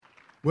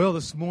Well,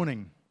 this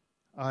morning,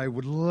 I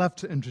would love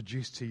to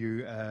introduce to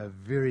you a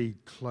very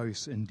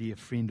close and dear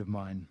friend of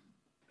mine,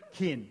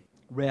 Ken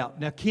Rao.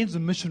 Now, Ken's a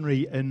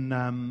missionary in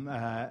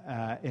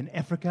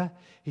Africa.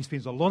 He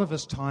spends a lot of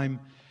his time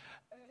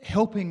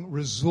helping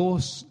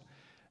resource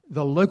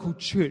the local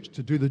church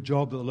to do the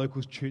job that the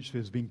local church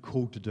has been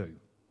called to do.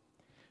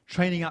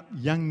 Training up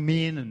young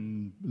men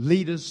and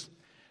leaders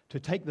to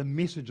take the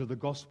message of the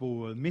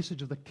gospel, the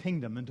message of the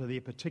kingdom into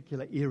their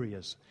particular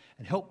areas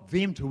and help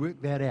them to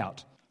work that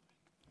out.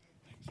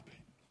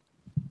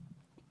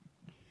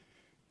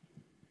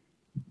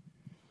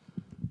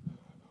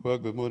 Well,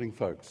 good morning,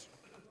 folks.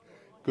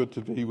 Good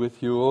to be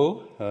with you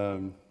all.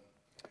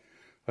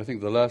 I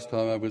think the last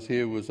time I was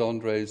here was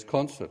Andre's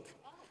concert.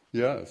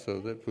 Yeah,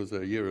 so that was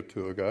a year or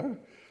two ago.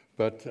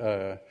 But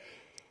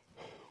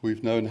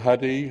we've known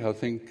Hadi, I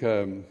think,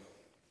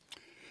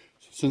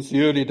 since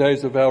the early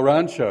days of our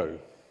rancho.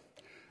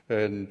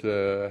 And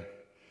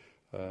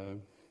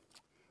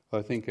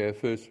I think our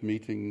first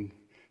meeting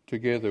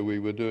together, we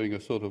were doing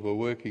a sort of a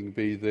working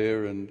bee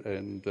there,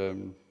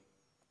 and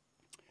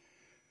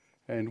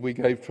we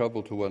gave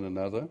trouble to one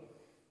another.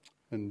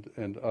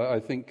 And I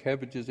think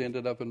cabbages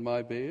ended up in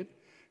my bed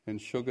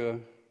and sugar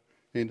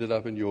ended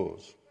up in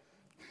yours.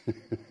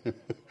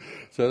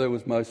 So that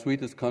was my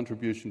sweetest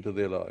contribution to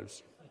their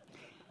lives.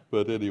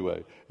 But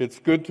anyway, it's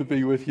good to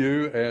be with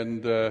you.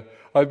 And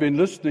I've been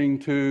listening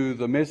to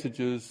the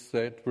messages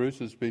that Bruce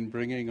has been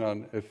bringing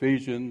on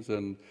Ephesians.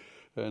 And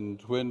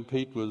when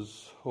Pete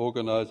was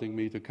organising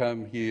me to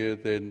come here,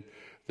 then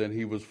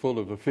he was full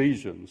of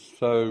Ephesians.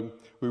 So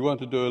we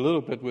want to do a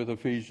little bit with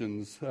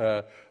Ephesians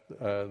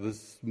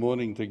this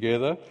morning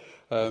together.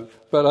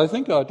 But I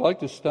think I'd like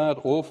to start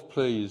off,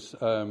 please,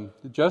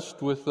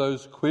 just with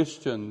those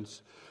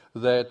questions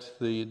that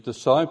the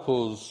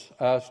disciples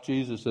asked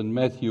Jesus in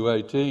Matthew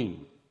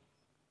 18.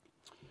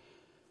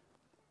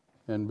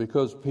 And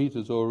because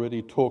Peter's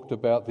already talked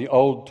about the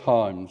old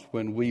times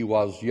when we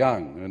was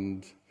young,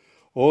 and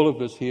all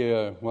of us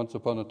here once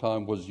upon a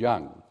time was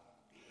young.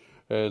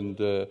 And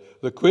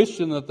the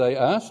question that they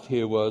asked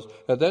here was,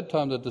 at that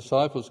time the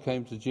disciples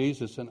came to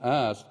Jesus and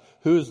asked,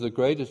 who is the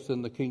greatest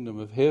in the kingdom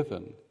of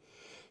heaven?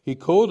 He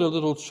called a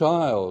little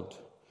child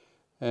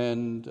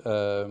and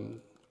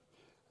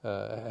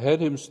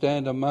had him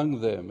stand among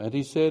them. And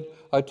he said,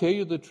 I tell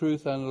you the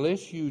truth,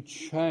 unless you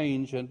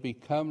change and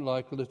become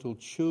like little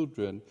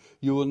children,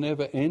 you will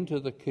never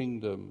enter the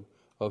kingdom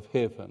of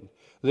heaven.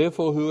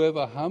 Therefore,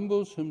 whoever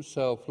humbles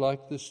himself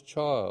like this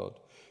child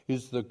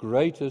is the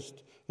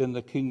greatest in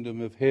the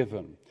kingdom of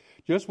heaven.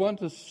 Just want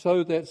to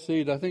sow that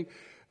seed. I think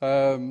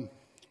when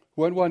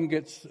one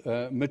gets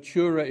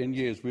maturer in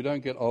years, we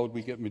don't get old,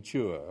 we get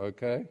mature,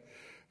 okay?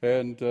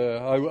 And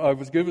I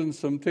was given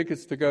some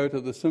tickets to go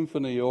to the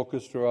symphony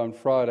orchestra on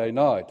Friday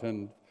night,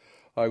 and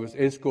I was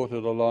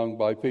escorted along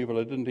by people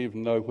I didn't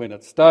even know when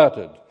it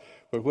started.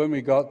 But when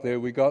we got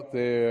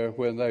there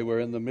when they were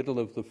in the middle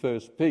of the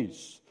first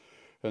piece.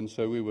 And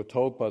so we were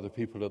told by the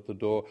people at the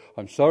door,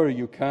 I'm sorry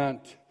you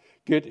can't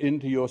get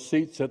into your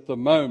seats at the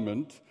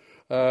moment,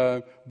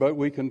 but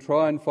we can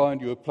try and find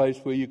you a place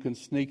where you can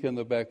sneak in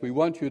the back. We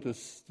want you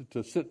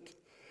to sit.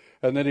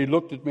 And then he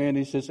looked at me and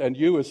he says, and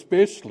you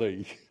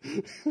especially.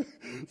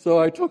 So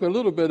I took a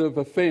little bit of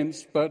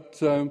offense, but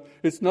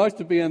it's nice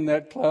to be in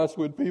that class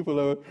when people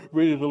are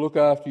ready to look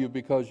after you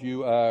because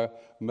you are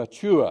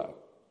mature.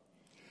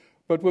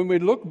 But when we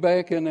look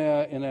back in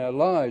our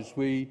lives,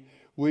 we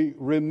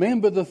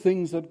remember the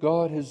things that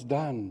God has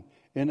done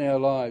in our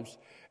lives.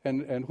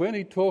 And when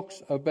he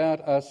talks about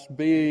us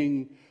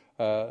being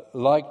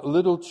like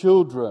little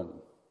children,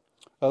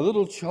 a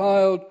little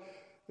child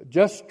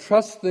just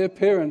trusts their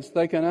parents.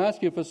 They can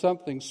ask you for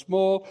something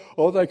small,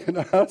 or they can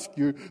ask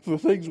you for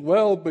things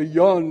well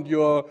beyond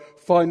your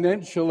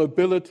financial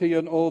ability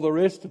and all the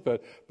rest of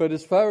it. But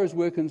as far as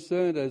we're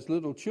concerned as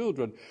little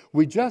children,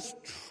 we just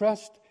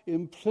trust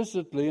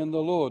implicitly in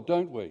the Lord,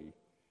 don't we?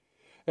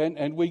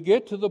 And we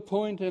get to the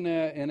point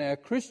in our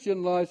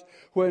Christian lives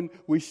when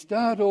we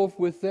start off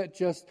with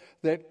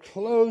that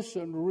close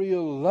and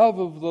real love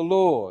of the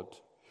Lord.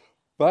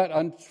 But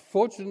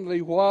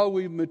unfortunately, while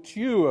we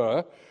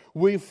mature,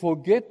 we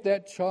forget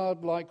that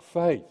childlike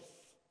faith.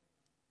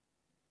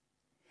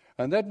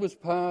 And that was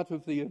part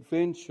of the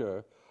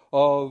adventure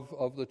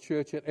of the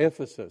church at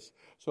Ephesus.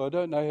 So I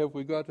don't know if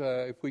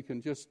we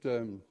can just,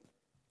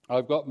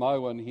 I've got my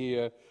one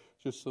here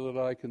just so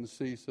that I can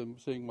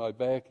seeing my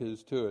back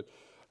is to it.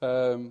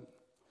 The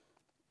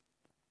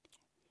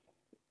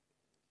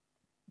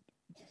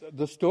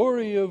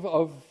story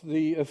of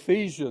the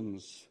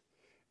Ephesians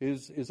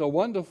is a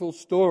wonderful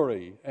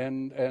story,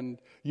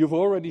 and you've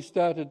already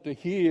started to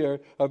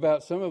hear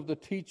about some of the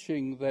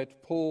teaching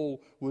that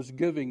Paul was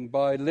giving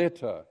by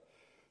letter.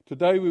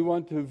 Today we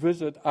want to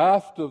visit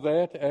after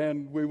that,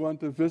 and we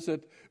want to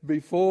visit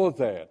before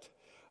that.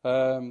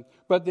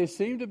 But there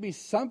seemed to be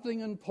something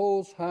in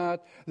Paul's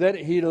heart that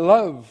he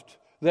loved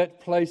that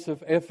place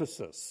of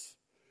Ephesus.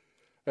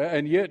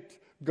 And yet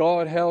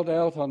God held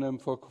out on him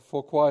for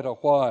quite a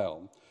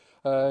while.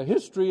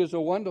 History is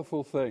a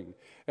wonderful thing,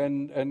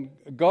 and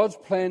God's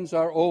plans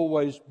are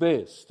always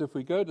best. If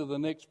we go to the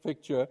next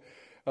picture,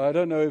 I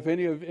don't know if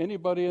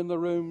anybody in the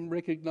room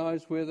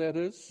recognize where that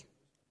is.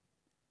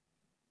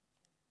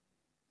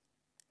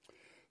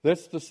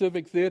 That's the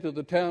Civic Theatre,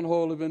 the Town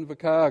Hall of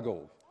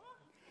Invercargill.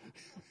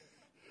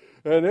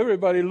 And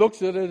everybody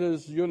looks at it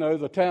as,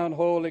 the town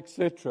hall,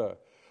 etc.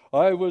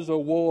 I was a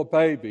war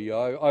baby.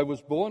 I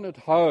was born at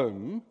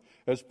home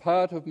as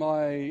part of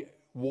my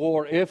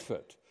war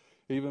effort,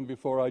 even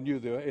before I knew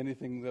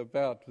anything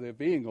about there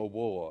being a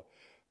war.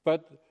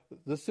 But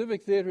the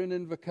Civic Theatre in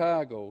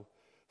Invercargill,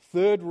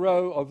 third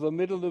row of the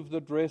middle of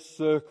the dress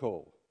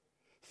circle,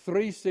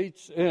 3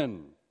 seats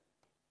in,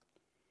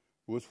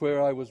 was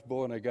where I was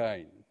born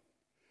again.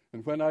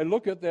 And when I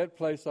look at that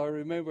place, I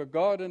remember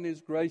God in His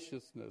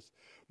graciousness.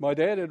 My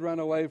dad had run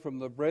away from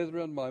the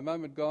Brethren. My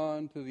mum had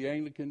gone to the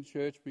Anglican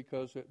Church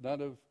because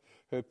none of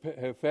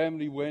her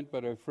family went,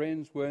 but her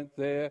friends weren't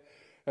there.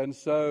 And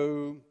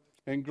so,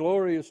 in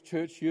glorious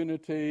church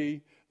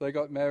unity, they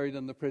got married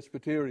in the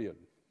Presbyterian.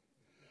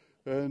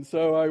 And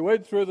so I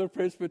went through the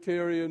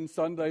Presbyterian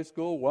Sunday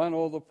school, won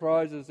all the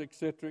prizes,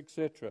 etc.,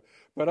 etc.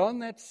 But on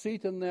that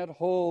seat in that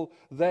hall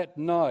that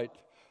night,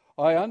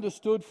 I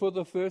understood for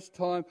the first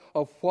time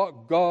of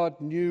what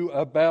God knew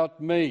about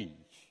me.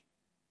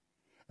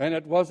 And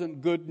it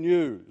wasn't good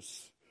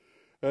news.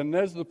 And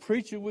as the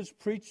preacher was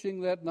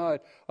preaching that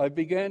night, I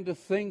began to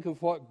think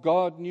of what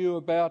God knew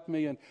about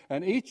me.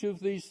 And each of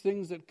these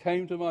things that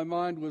came to my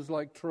mind was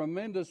like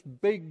tremendous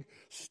big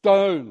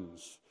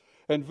stones.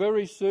 And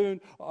very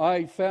soon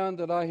I found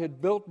that I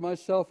had built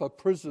myself a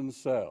prison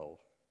cell.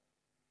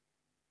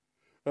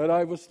 And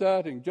I was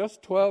starting,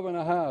 just 12 and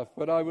a half,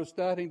 but I was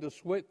starting to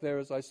sweat there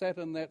as I sat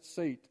in that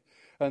seat.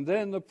 And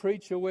then the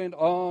preacher went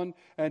on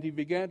and he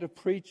began to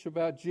preach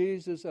about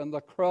Jesus and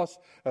the cross.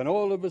 And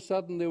all of a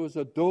sudden there was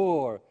a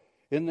door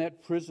in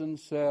that prison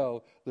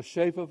cell, the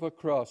shape of a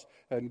cross.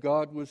 And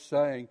God was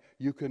saying,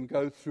 you can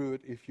go through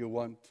it if you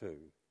want to.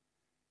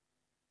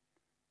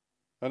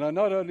 And I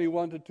not only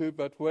wanted to,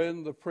 but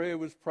when the prayer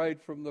was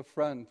prayed from the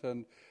front,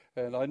 and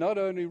I not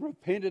only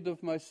repented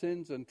of my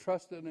sins and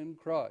trusted in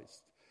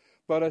Christ,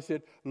 but I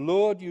said,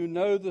 Lord, you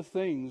know the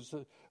things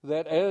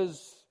that as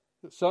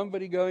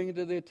somebody going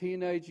into their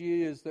teenage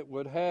years that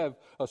would have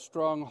a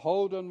strong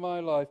hold on my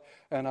life,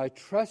 and I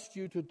trust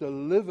you to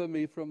deliver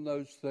me from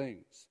those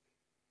things.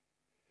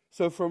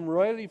 So from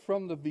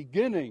the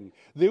beginning,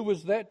 there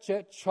was that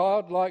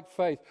childlike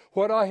faith.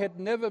 What I had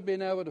never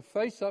been able to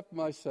face up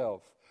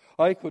myself,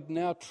 I could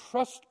now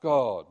trust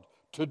God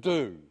to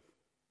do.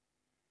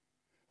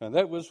 And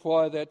that was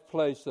why that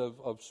place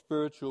of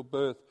spiritual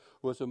birth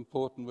was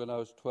important when I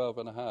was 12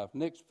 and a half.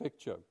 Next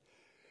picture.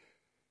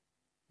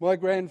 My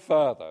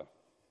grandfather,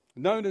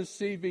 known as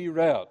C.V.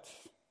 Rout,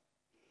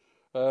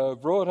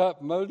 brought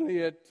up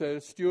mostly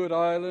at Stewart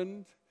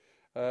Island,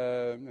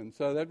 and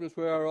so that was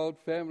where our old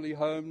family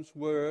homes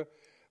were.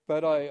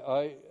 But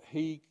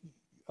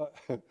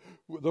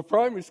the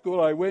primary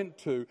school I went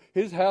to,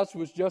 his house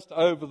was just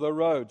over the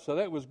road, so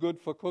that was good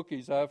for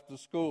cookies after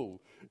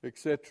school,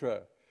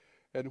 etc.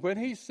 And when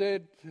he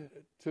said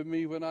to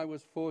me when I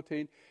was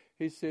 14,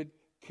 he said,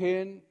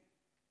 Ken,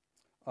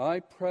 I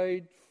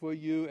prayed for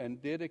you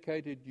and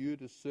dedicated you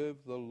to serve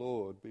the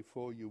Lord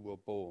before you were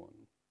born.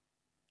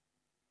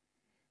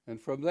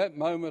 And from that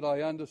moment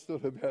I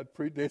understood about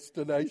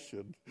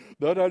predestination,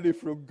 not only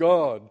from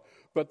God,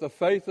 but the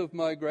faith of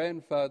my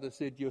grandfather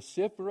said, you're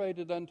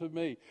separated unto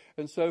me.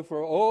 And so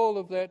for all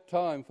of that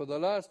time, for the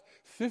last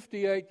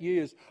 58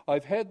 years,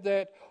 I've had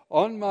that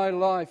on my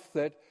life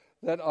that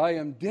I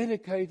am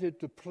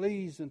dedicated to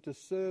please and to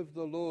serve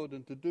the Lord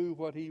and to do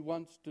what He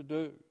wants to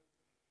do.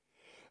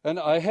 And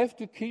I have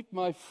to keep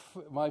my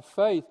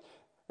faith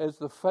as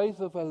the faith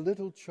of a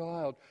little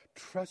child,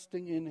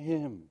 trusting in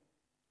Him.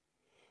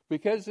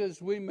 Because as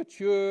we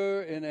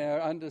mature in our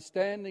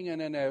understanding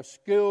and in our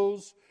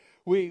skills,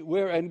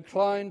 we're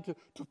inclined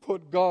to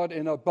put God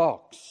in a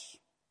box.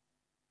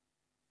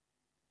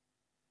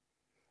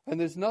 And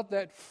there's not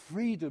that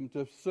freedom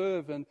to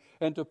serve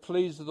and to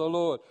please the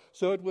Lord.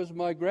 So it was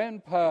my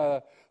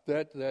grandpa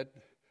that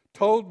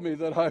told me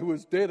that I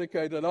was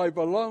dedicated. I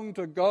belonged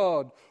to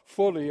God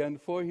fully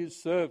and for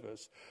His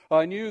service.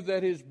 I knew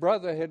that his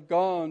brother had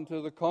gone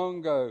to the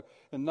Congo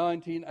in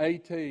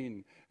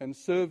 1918 and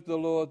served the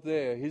Lord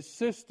there. His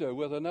sister,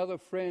 with another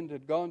friend,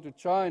 had gone to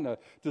China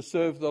to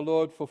serve the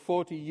Lord for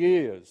 40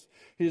 years.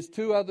 His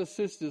 2 other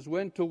sisters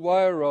went to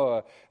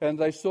Wairoa, and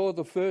they saw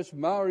the first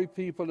Maori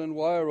people in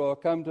Wairoa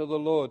come to the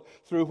Lord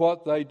through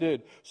what they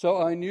did.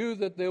 So I knew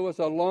that there was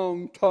a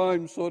long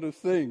time sort of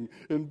thing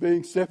in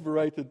being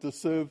separated to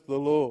serve the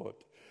Lord.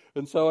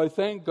 And so I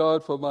thank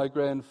God for my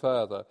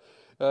grandfather.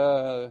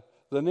 The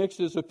next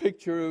is a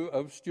picture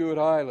of Stewart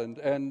Island,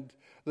 and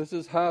this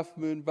is Half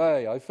Moon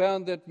Bay. I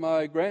found that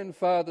my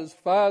grandfather's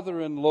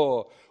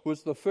father-in-law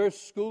was the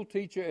first school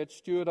teacher at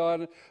Stewart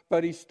Island,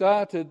 but he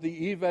started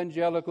the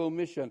Evangelical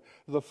Mission,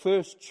 the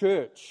first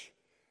church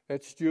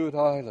at Stewart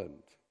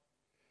Island.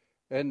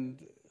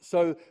 And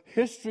so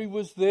history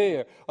was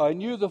there. I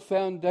knew the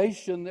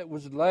foundation that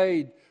was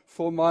laid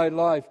for my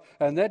life.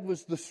 And that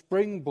was the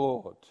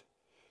springboard.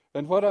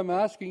 And what I'm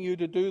asking you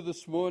to do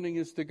this morning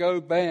is to go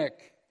back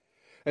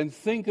and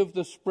think of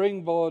the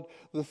springboard,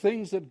 the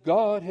things that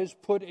God has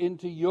put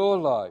into your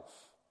life.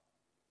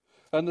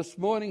 And this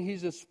morning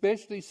He's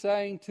especially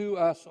saying to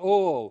us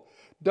all,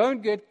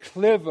 don't get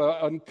clever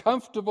and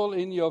comfortable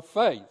in your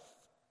faith,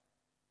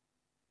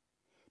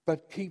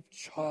 but keep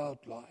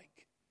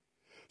childlike,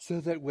 so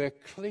that we're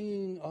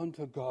clinging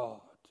onto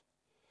God.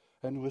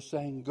 And we're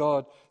saying,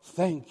 God,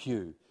 thank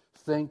you,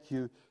 thank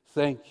you,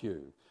 thank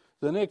you.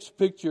 The next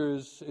picture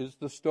is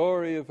the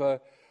story of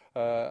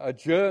a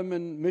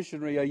German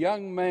missionary, a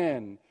young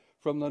man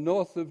from the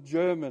north of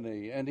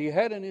Germany, and he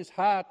had in his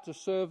heart to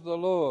serve the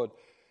Lord.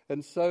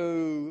 And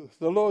so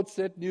the Lord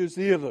said New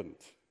Zealand.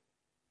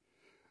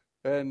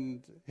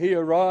 And he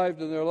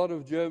arrived, and there are a lot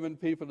of German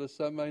people, as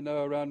some may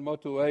know, around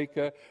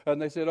Motueka,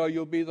 and they said, oh,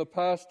 you'll be the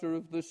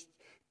pastor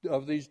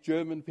of these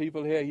German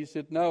people here. He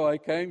said, no, I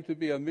came to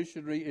be a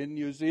missionary in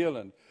New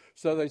Zealand.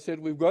 So they said,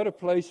 we've got a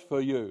place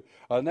for you.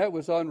 And that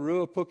was on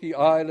Ruapuki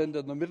Island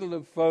in the middle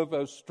of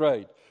Fovo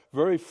Strait.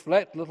 Very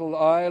flat little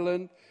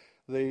island.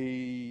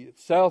 The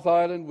South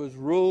Island was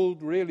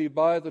ruled really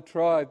by the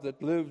tribe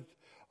that lived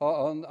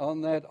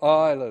on that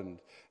island.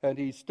 And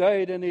he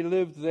stayed and he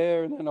lived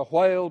there, and then a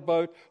whale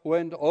boat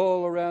went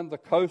all around the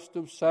coast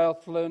of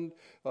Southland,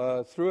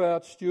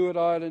 throughout Stewart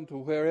Island to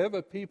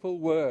wherever people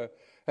were,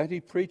 and he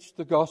preached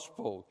the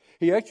gospel.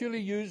 He actually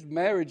used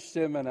marriage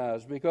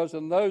seminars, because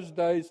in those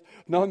days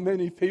not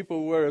many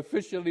people were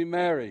officially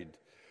married.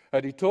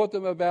 And he taught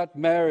them about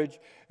marriage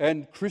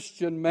and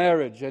Christian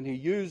marriage, and he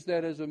used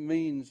that as a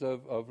means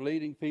of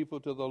leading people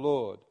to the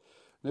Lord.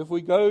 And if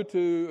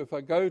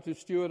I go to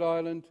Stewart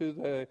Island,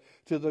 to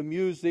the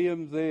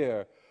museum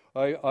there,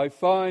 I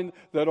find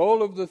that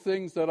all of the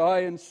things that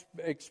I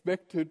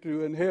expected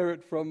to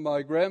inherit from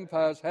my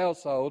grandpa's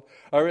household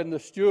are in the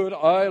Stewart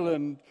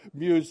Island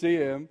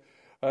Museum,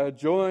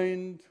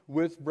 joined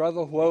with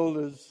Brother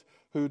Wohlers,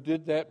 who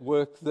did that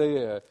work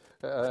there.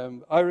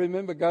 I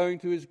remember going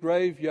to his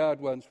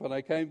graveyard once when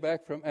I came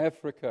back from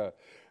Africa,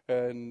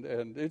 and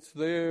it's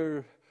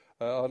there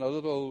on a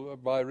little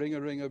by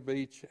Ringaringa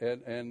Beach,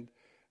 and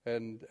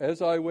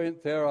as I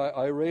went there,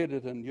 I read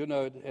it, and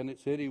and it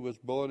said he was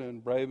born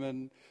in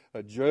Bremen,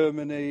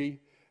 Germany,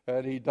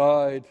 and he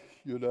died,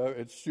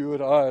 at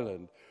Stewart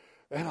Island.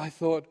 And I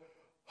thought,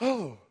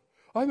 oh,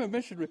 I'm a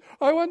missionary.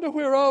 I wonder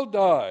where I'll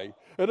die.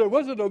 And it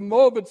wasn't a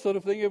morbid sort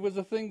of thing. It was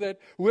a thing that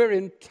we're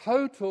in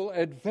total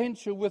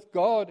adventure with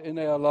God in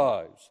our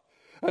lives.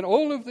 And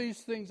all of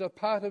these things are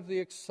part of the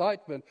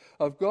excitement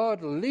of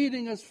God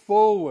leading us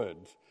forward.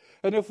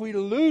 And if we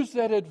lose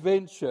that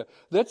adventure,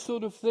 that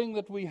sort of thing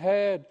that we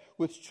had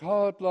with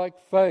childlike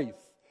faith,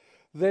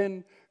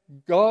 then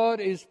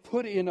God is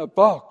put in a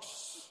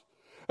box,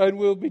 and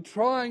we'll be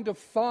trying to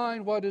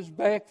find what is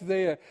back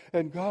there.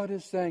 And God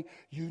is saying,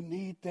 you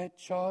need that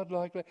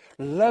childlike faith.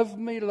 Love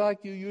me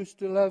like you used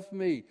to love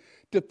me.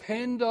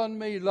 Depend on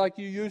me like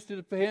you used to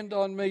depend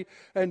on me.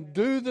 And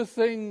do the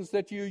things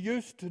that you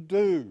used to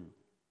do.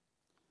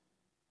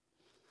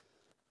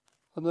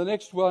 And the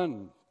next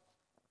one.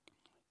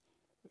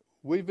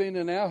 We've been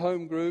in our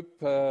home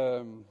group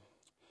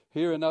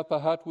here in Upper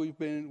Hutt. We've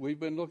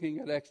been looking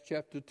at Acts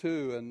chapter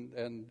 2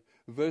 and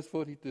verse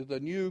 42, the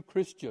new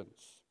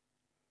Christians.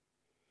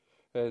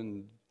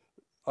 And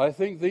I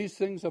think these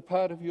things are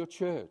part of your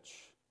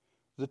church.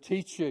 The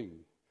teaching.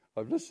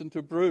 I've listened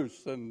to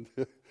Bruce and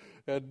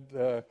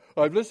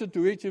I've listened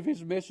to each of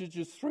his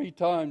messages 3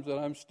 times, and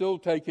I'm still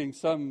taking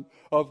some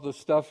of the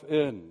stuff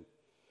in.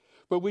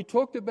 But we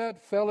talked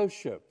about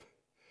fellowship.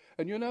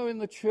 And in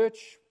the church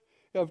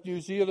of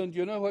New Zealand,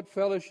 you know what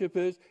fellowship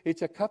is?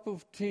 It's a cup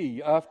of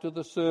tea after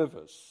the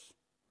service.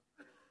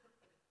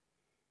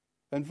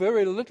 And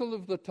very little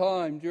of the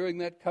time during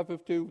that cup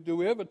of tea do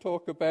we ever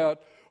talk about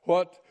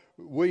what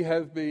we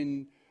have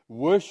been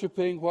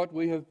worshipping, what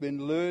we have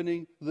been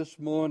learning this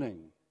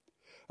morning.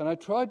 And I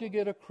tried to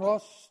get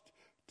across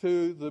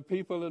to the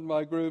people in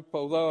my group,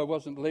 although I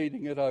wasn't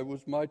leading it, it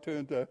was my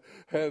turn to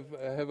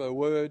have a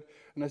word.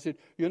 And I said,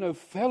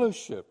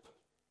 fellowship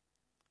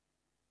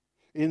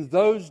in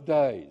those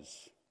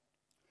days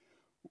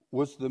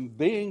was them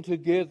being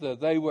together.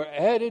 They were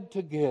added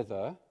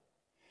together,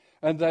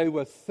 and they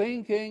were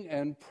thinking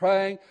and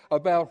praying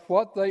about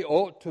what they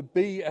ought to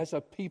be as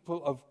a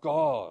people of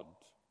God.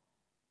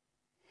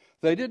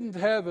 They didn't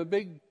have a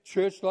big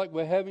church like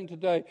we're having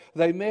today.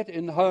 They met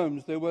in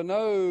homes. There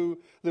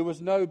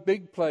was no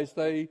big place.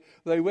 They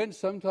went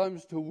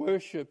sometimes to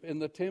worship in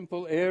the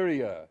temple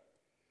area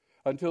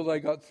until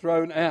they got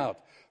thrown out.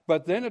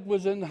 But then it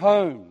was in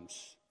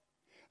homes.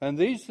 And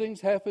these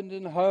things happened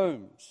in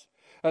homes.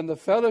 And the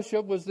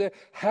fellowship was there.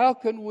 How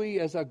can we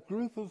as a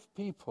group of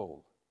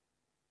people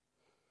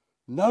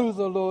know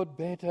the Lord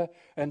better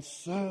and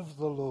serve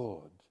the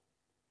Lord?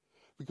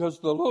 Because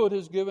the Lord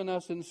has given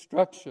us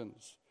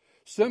instructions.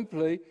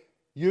 Simply,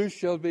 you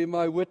shall be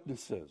my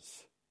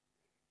witnesses.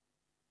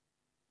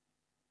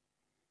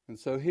 And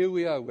so here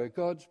we are, we're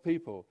God's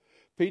people.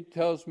 Pete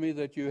tells me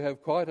that you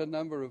have quite a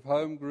number of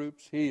home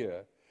groups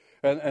here.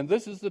 And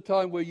this is the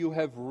time where you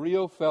have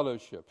real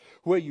fellowship,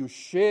 where you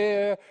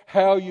share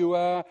how you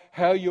are,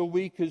 how your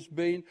week has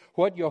been,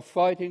 what you're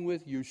fighting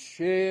with. You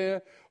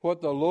share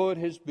what the Lord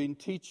has been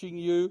teaching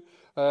you.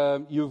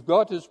 You've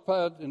got as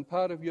part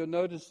of your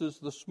notices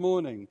this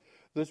morning,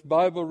 this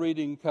Bible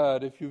reading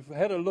card. If you've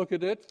had a look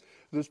at it,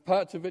 there's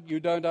parts of it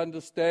you don't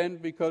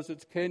understand because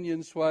it's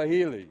Kenyan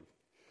Swahili.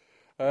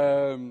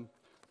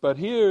 But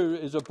here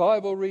is a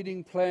Bible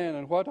reading plan,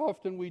 and what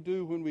often we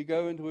do when we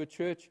go into a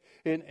church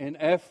in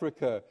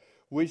Africa,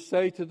 we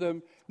say to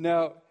them,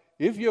 now,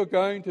 if you're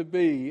going to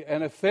be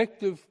an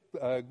effective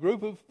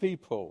group of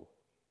people,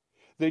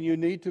 then you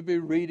need to be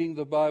reading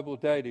the Bible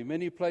daily.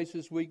 Many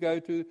places we go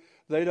to,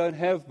 they don't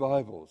have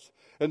Bibles.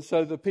 And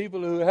so the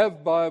people who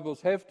have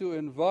Bibles have to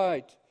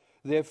invite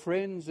their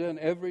friends in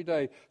every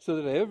day,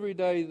 so that every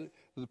day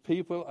the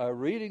people are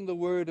reading the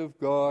Word of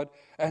God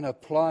and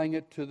applying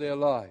it to their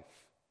life.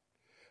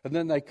 And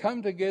then they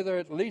come together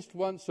at least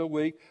once a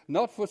week,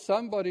 not for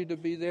somebody to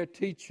be their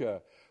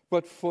teacher,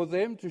 but for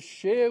them to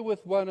share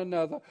with one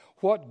another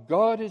what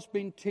God has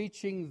been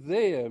teaching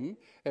them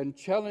and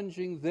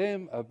challenging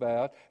them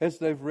about as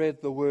they've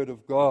read the Word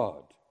of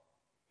God.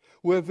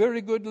 We're very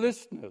good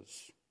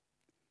listeners.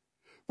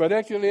 But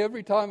actually,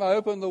 every time I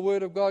open the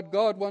Word of God,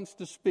 God wants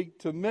to speak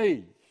to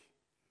me.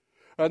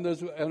 And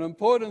there's an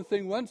important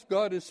thing, once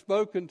God has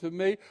spoken to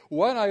me,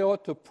 1, I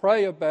ought to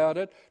pray about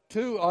it.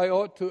 2, I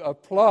ought to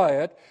apply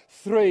it.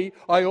 3,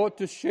 I ought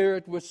to share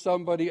it with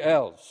somebody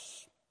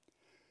else.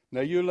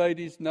 Now, you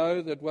ladies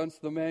know that once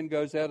the man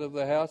goes out of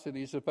the house and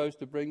he's supposed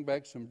to bring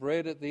back some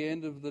bread at the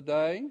end of the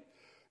day,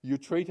 you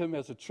treat him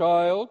as a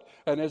child,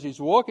 and as he's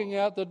walking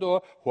out the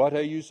door, what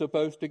are you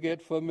supposed to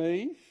get for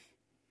me?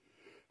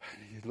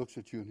 And he looks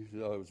at you and he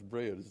says, oh, it's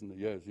bread, isn't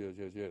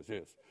it?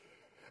 Yes.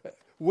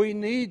 We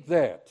need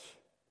that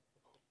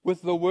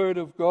with the Word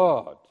of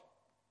God.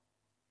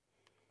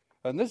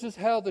 And this is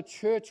how the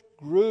church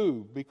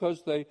grew,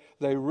 because they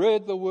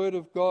read the Word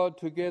of God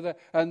together,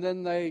 and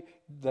then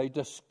they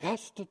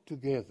discussed it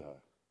together.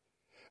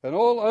 And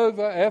all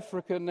over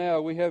Africa now,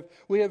 we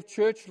have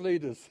church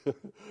leaders.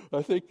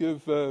 I think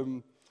of,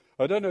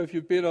 I don't know if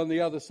you've been on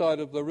the other side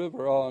of the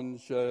river,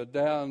 Ange,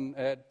 down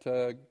at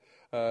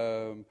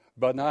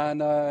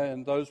Banana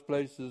and those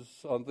places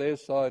on their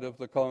side of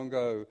the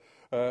Congo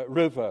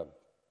River.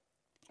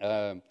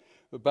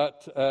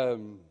 But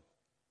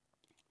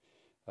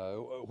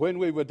when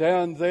we were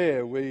down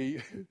there,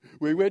 we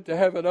went to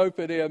have an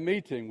open-air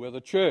meeting with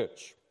a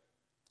church.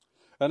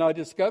 And I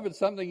discovered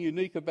something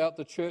unique about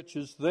the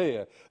churches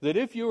there, that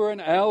if you were an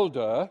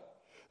elder,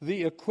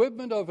 the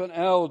equipment of an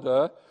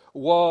elder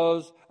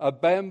was a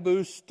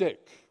bamboo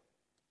stick.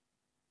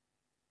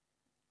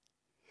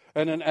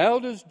 And an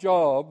elder's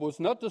job was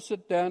not to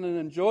sit down and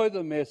enjoy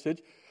the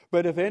message,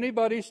 but if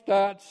anybody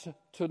starts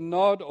to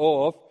nod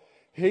off,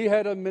 he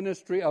had a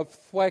ministry of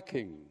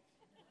thwacking.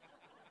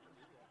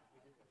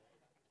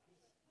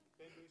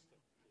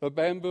 A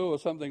bamboo or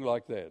something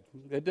like that.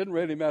 It didn't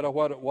really matter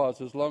what it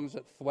was as long as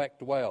it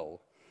thwacked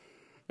well.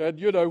 And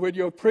you know, when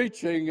you're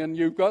preaching and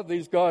you've got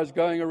these guys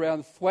going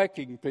around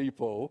thwacking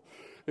people,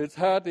 it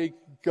hardly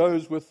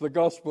goes with the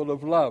gospel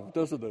of love,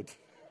 doesn't it?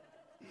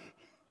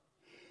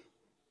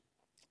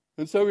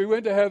 And so we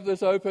went to have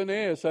this open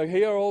air. So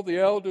here all the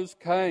elders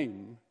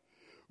came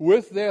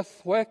with their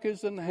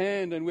thwackers in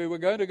hand, and we were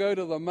going to go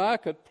to the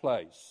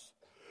marketplace.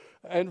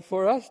 And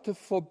for us to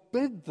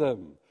forbid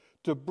them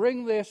to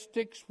bring their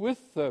sticks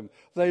with them,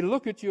 they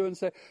look at you and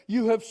say,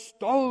 you have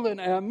stolen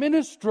our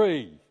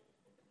ministry.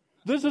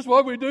 This is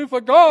what we do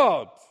for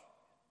God.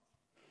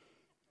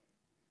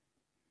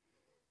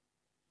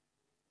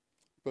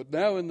 But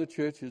now in the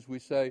churches we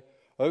say,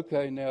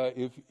 okay, now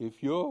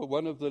if you're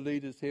one of the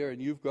leaders here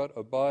and you've got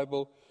a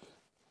Bible,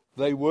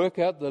 they work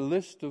out the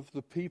list of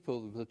the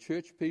people, the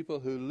church people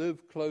who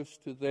live close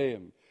to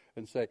them,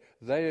 and say,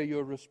 they are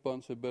your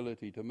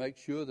responsibility to make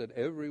sure that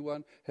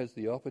everyone has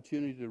the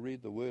opportunity to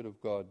read the Word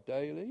of God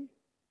daily.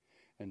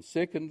 And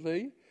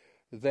secondly,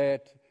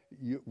 that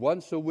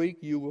once a week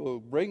you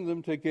will bring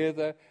them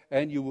together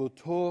and you will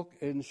talk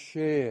and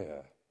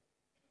share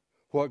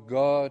what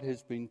God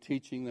has been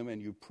teaching them,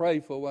 and you pray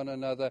for one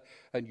another,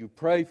 and you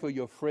pray for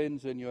your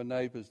friends and your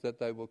neighbors that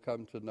they will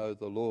come to know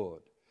the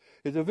Lord.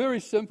 It's a very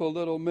simple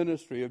little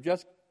ministry of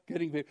just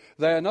getting people.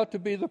 They are not to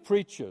be the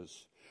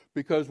preachers,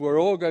 because we're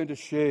all going to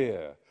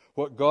share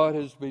what God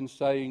has been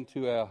saying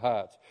to our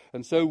hearts.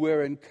 And so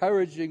we're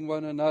encouraging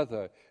one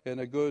another in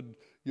a good,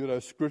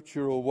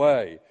 scriptural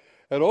way.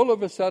 And all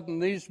of a sudden,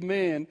 these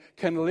men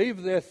can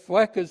leave their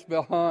thwackers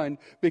behind,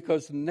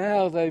 because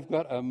now they've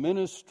got a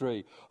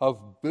ministry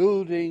of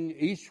building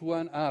each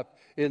one up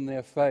in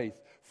their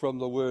faith from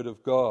the Word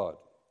of God.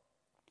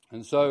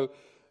 And so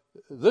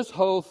this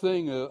whole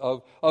thing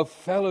of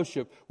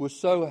fellowship was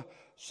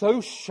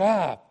so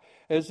sharp,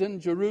 as in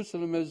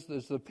Jerusalem, as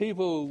the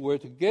people were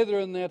together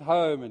in that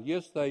home, and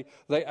yes, they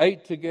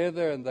ate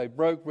together and they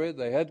broke bread,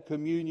 they had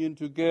communion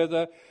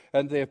together,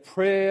 and their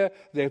prayer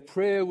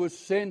was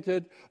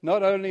centered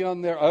not only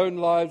on their own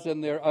lives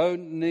and their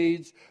own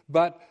needs,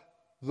 but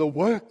the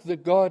work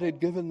that God had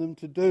given them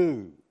to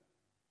do.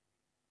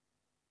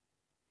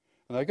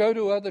 And I go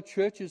to other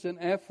churches in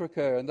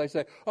Africa and they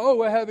say, oh,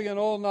 we're having an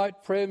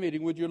all-night prayer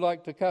meeting. Would you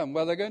like to come?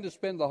 Well, they're going to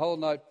spend the whole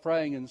night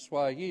praying in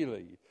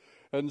Swahili.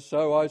 And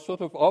so I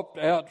sort of opt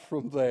out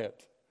from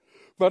that.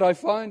 But I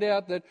find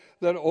out that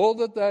all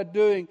that they're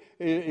doing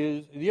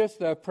is, yes,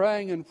 they're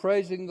praying and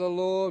praising the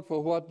Lord for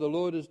what the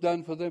Lord has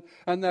done for them,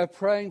 and they're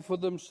praying for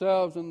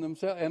themselves. And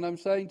I'm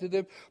saying to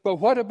them, but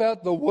what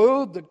about the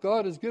world that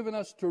God has given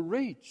us to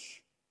reach?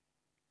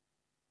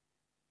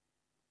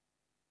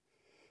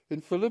 In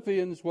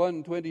Philippians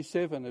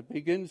 1:27, it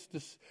begins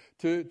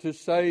to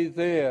say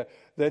there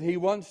that he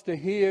wants to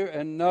hear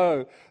and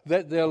know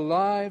that their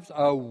lives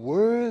are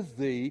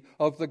worthy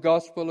of the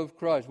gospel of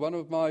Christ. One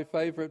of my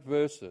favorite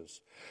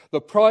verses.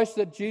 The price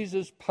that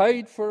Jesus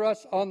paid for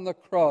us on the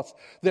cross,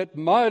 that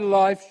my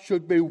life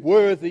should be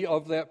worthy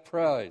of that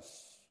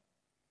price.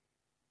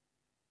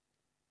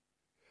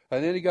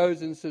 And then he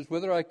goes and says,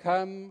 whether I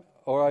come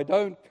or I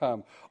don't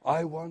come,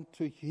 I want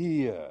to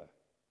hear.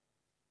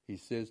 He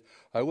says,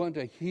 I want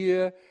to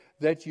hear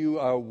that you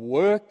are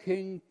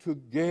working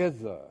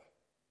together.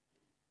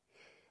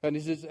 And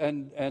he says,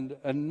 and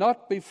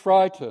not be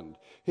frightened.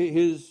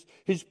 His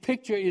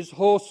picture is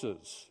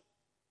horses.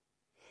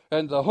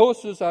 And the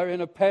horses are in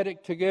a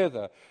paddock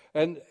together.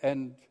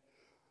 And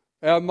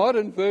our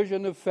modern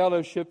version of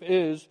fellowship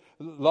is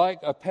like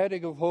a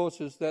paddock of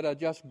horses that are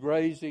just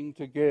grazing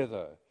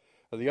together.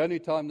 And the only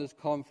time there's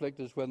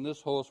conflict is when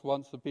this horse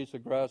wants the piece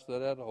of grass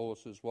that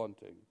horse is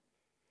wanting.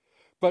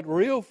 But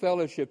real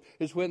fellowship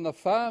is when the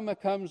farmer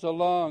comes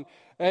along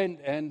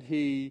and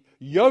he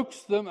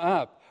yokes them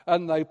up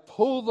and they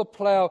pull the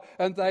plough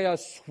and they are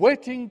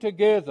sweating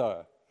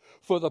together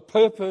for the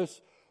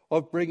purpose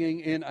of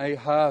bringing in a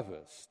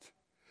harvest.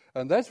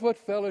 And that's what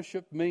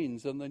fellowship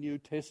means in the New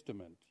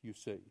Testament, you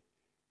see.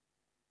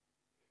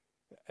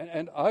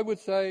 And I would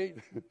say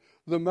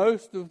the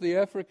most of the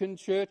African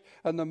church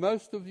and the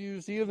most of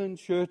New Zealand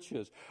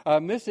churches are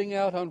missing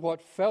out on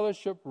what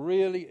fellowship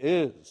really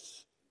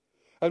is.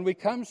 And we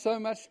come so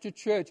much to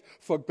church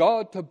for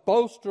God to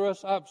bolster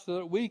us up so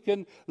that we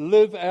can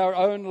live our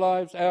own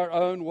lives our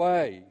own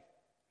way.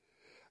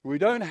 We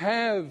don't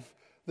have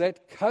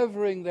that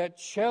covering, that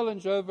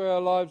challenge over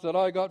our lives that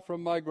I got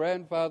from my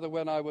grandfather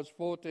when I was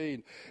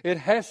 14. It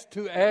has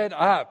to add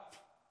up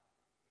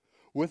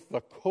with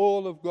the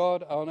call of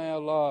God on our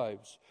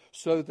lives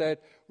so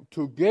that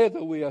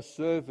together we are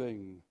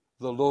serving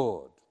the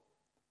Lord.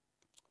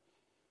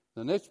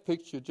 The next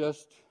picture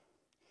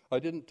I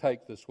didn't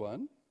take this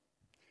one,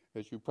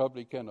 as you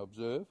probably can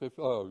observe.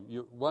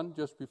 One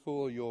just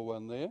before your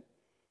one there.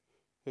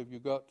 Have you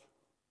got?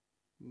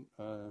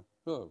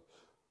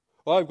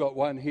 I've got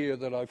one here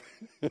that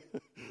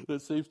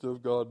that seems to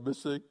have gone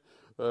missing.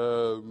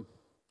 I'm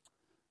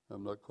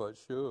not quite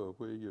sure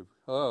where you've.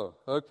 Oh,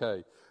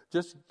 okay.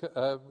 Just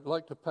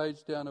like to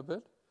page down a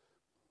bit.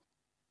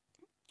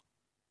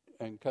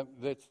 And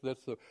that's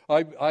the.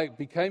 I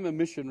became a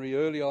missionary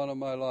early on in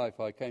my life.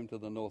 I came to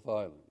the North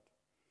Island.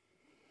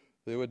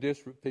 There were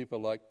desperate people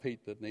like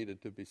Pete that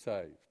needed to be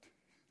saved.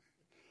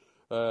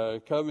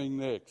 Coming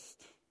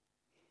next.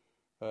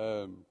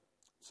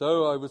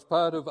 So I was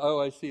part of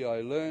OIC.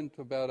 I learned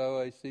about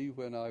OIC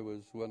when I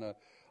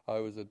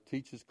was at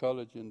Teachers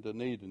College in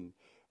Dunedin.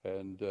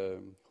 And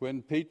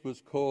when Pete was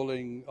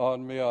calling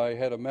on me, I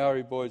had a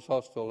Maori boys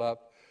hostel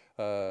up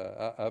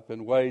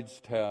in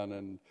Wadestown.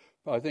 And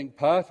I think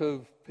part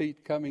of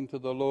Pete coming to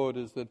the Lord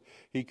is that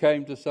he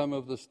came to some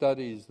of the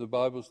studies, the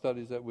Bible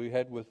studies that we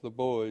had with the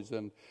boys.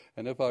 And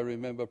if I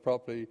remember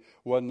properly,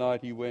 one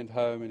night he went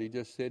home and he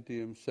just said to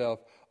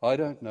himself, I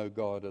don't know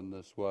God in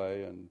this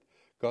way, and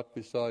got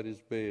beside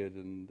his bed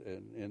and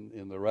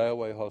in the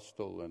railway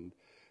hostel and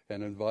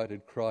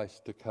invited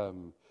Christ to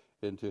come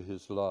into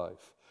his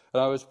life.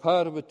 And I was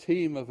part of a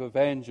team of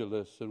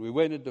evangelists, and we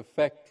went into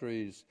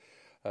factories.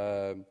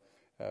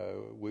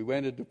 We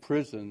went into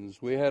prisons.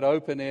 We had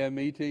open-air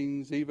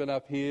meetings, even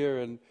up here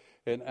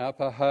in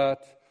Upper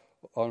Hutt,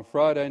 on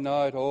Friday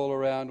night all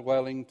around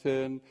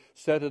Wellington,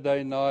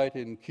 Saturday night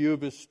in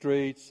Cuba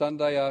Street,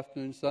 Sunday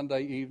afternoon,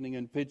 Sunday evening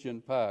in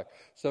Pigeon Park.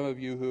 Some of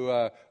you who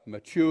are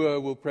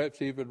mature will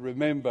perhaps even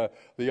remember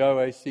the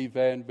OAC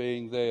van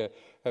being there.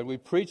 And we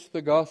preached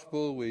the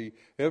gospel.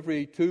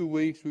 Every 2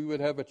 weeks we would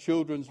have a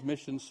children's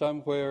mission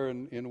somewhere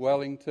in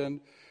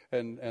Wellington,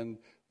 and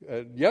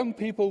young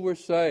people were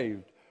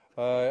saved.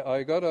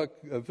 I got a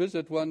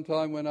visit one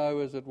time when I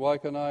was at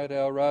Waikanae at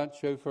our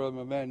rancho from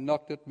a man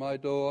knocked at my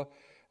door,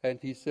 and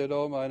he said,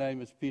 my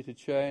name is Peter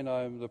Chain.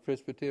 I'm the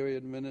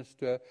Presbyterian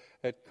minister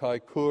at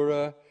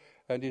Kaikoura.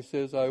 And he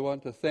says, I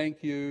want to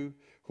thank you.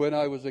 When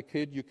I was a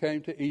kid, you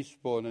came to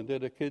Eastbourne and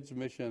did a kids'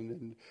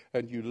 mission,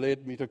 and you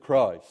led me to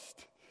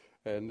Christ.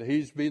 And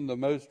he's been the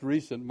most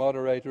recent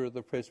moderator of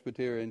the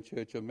Presbyterian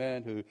Church, a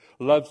man who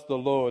loves the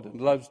Lord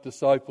and loves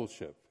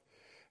discipleship.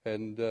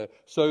 And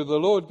so the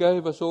Lord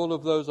gave us all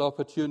of those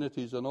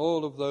opportunities and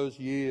all of those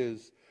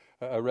years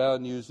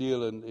around New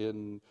Zealand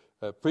in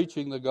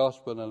preaching the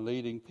gospel and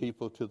leading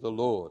people to the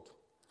Lord.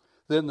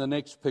 Then the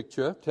next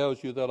picture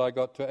tells you that I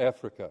got to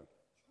Africa.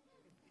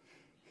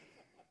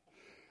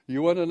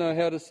 You want to know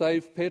how to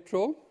save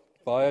petrol?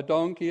 by a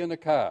donkey and a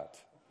cart.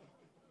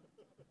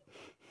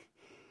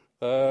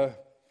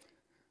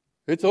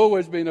 It's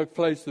always been a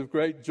place of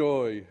great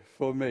joy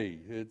for me.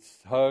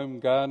 It's home.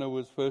 Ghana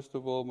was first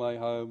of all my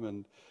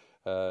home,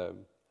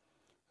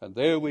 and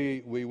there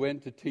we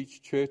went to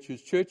teach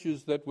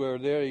churches that were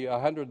nearly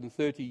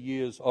 130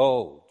 years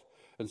old.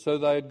 And so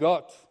they had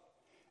got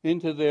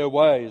into their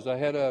ways. I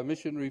had a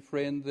missionary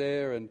friend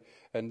there, and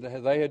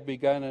they had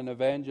begun an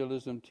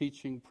evangelism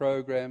teaching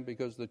program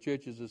because the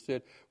churches had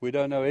said, we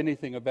don't know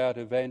anything about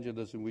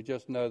evangelism, we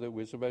just know that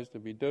we're supposed to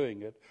be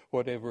doing it,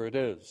 whatever it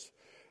is.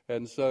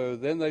 And so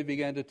then they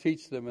began to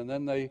teach them, and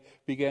then they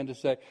began to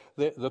say,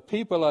 the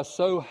people are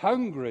so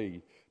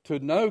hungry to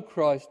know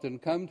Christ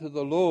and come to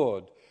the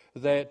Lord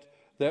that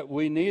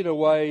we need a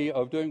way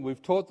of doing.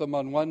 We've taught them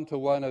on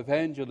one-to-one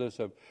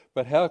evangelism,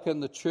 but how can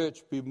the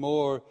church be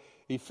more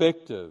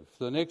effective?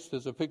 The next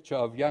is a picture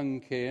of young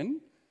Ken.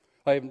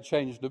 I haven't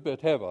changed a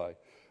bit, have I?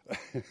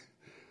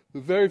 The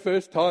very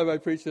first time I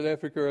preached in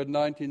Africa in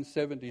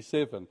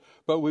 1977.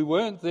 But we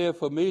weren't there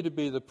for me to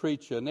be the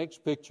preacher,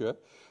 next picture,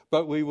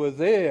 but we were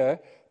there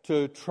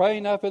to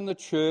train up in the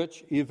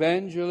church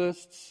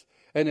evangelists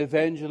and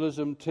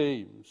evangelism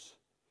teams.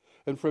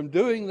 And from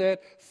doing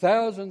that,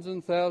 thousands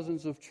and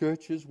thousands of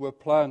churches were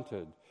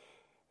planted.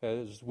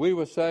 As we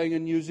were saying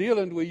in New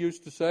Zealand, we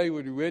used to say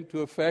when we went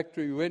to a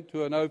factory, we went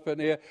to an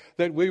open air,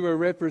 that we were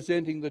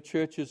representing the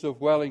churches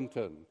of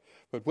Wellington.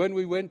 But when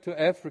we went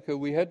to Africa,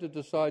 we had to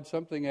decide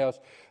something else,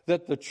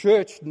 that the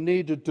church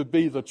needed to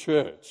be the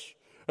church.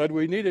 And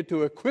we needed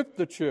to equip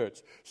the church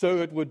so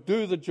it would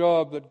do the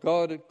job that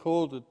God had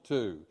called it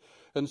to.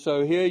 And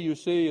so here you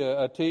see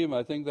a team,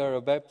 I think they're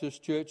a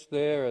Baptist church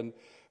there, and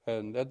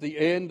at the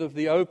end of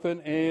the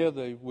open air,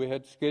 we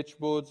had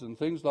sketchboards and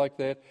things like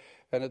that.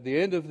 And at the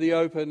end of the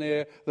open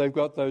air, they've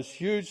got those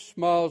huge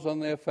smiles on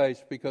their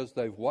face because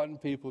they've won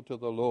people to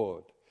the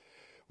Lord.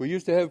 We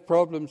used to have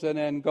problems in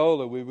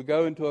Angola. We would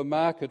go into a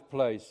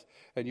marketplace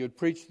and you'd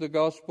preach the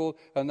gospel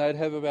and they'd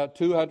have about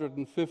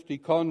 250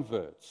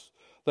 converts.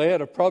 They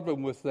had a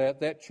problem with that.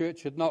 That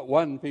church had not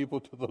won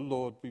people to the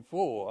Lord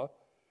before.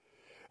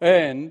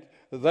 And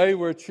they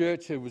were a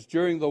church, it was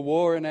during the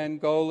war in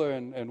Angola,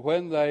 and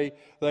when they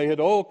had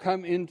all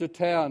come into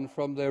town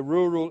from their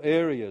rural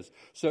areas.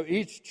 So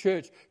each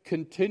church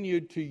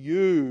continued to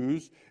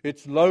use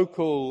its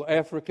local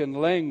African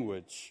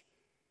language.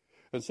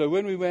 And so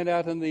when we went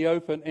out in the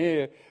open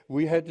air,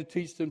 we had to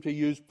teach them to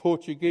use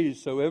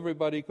Portuguese so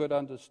everybody could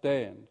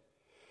understand.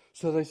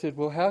 So they said,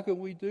 well, how can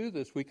we do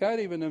this? We can't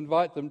even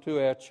invite them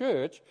to our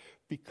church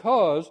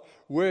because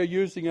we're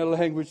using a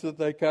language that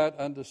they can't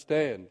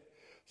understand.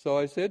 So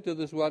I said to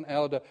this one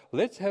elder,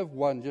 let's have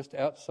one just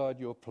outside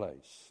your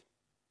place.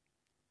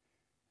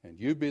 And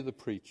you be the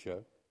preacher.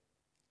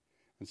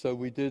 And so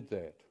we did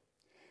that.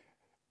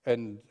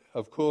 And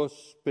of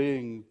course,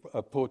 being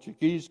a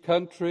Portuguese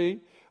country,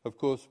 of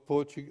course,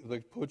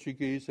 the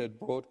Portuguese had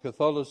brought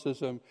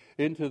Catholicism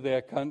into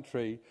their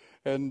country.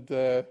 And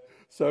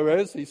so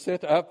as he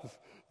set up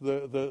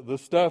the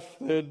stuff,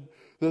 then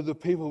the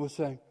people were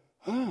saying,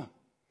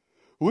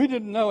 we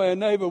didn't know our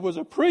neighbor was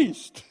a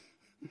priest.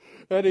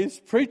 And he's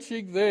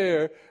preaching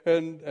there,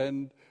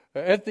 and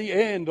at the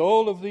end,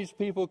 all of these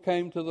people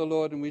came to the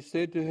Lord, and we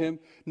said to him,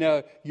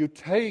 now you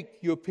take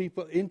your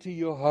people into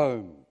your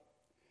home,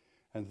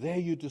 and there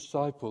you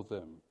disciple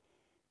them.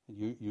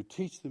 You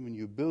teach them and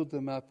you build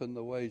them up in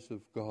the ways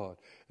of God.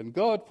 And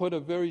God put a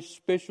very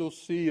special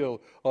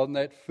seal on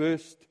that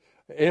first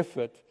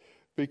effort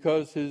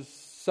because his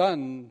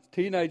son,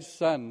 teenage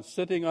son,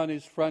 sitting on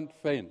his front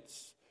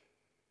fence,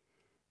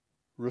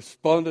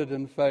 responded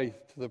in faith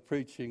to the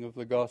preaching of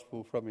the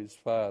gospel from his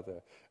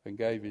father and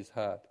gave his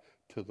heart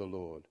to the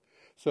Lord.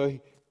 So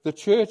the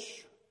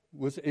church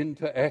was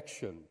into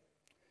action.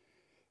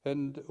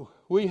 And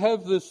we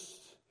have this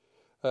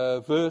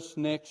verse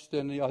next,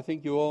 and I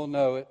think you all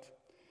know it,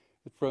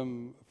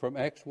 from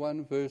Acts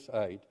 1 verse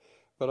 8.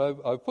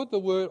 But I've put the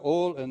word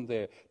all in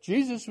there.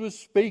 Jesus was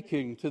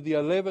speaking to the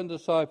 11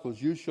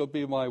 disciples, you shall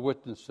be my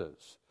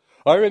witnesses.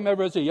 I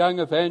remember as a young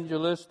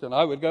evangelist, and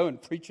I would go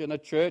and preach in a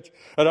church,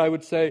 and I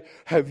would say,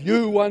 have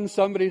you won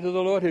somebody to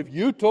the Lord? Have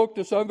you talked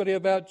to somebody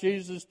about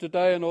Jesus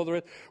today and all the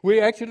rest?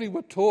 We actually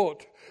were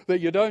taught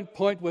that you don't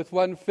point with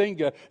one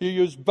finger. You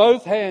use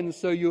both hands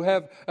so you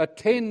have a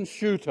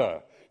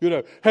 10-shooter.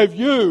 Have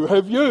you,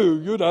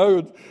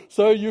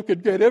 so you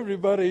could get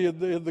everybody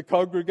in the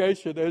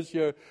congregation as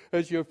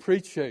you're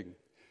preaching.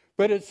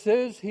 But it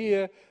says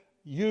here,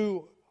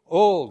 you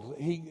all,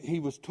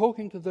 he was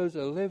talking to those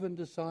 11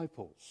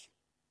 disciples.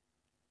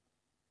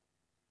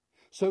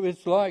 So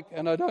it's like,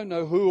 and I don't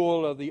know who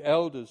all are the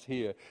elders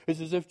here, it's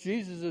as if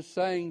Jesus is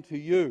saying to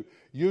you,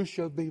 you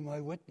shall be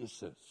my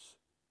witnesses.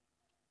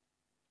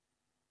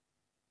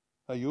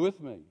 Are you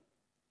with me?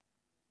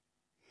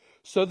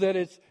 So that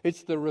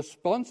it's the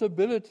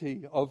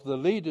responsibility of the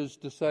leaders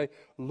to say,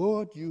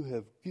 Lord, you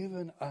have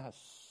given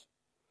us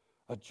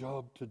a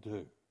job to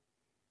do.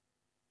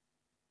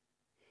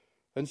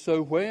 And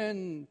so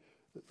when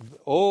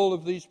all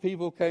of these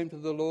people came to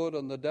the Lord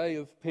on the day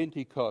of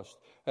Pentecost,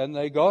 and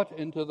they got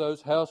into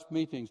those house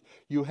meetings.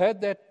 You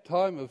had that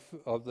time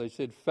of they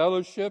said,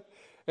 fellowship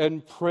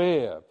and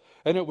prayer.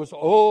 And it was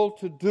all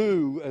to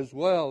do as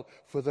well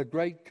for the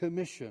Great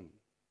Commission.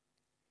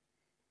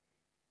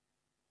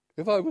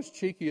 If I was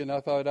cheeky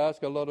enough, I would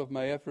ask a lot of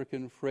my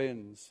African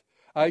friends,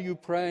 are you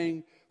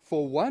praying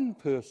for one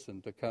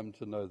person to come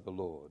to know the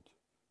Lord?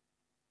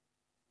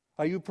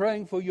 Are you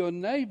praying for your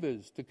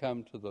neighbors to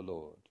come to the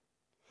Lord?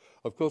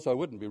 Of course, I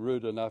wouldn't be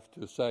rude enough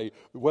to say,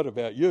 what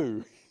about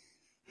you?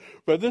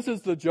 But this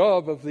is the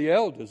job of the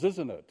elders,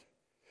 isn't it?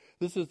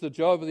 This is the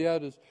job of the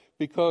elders,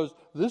 because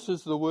this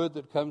is the word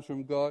that comes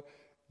from God.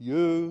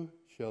 You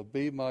shall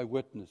be my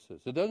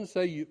witnesses. It doesn't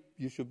say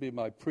you should be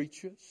my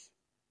preachers.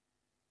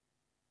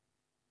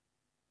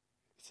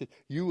 It said,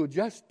 you will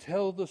just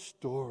tell the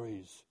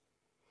stories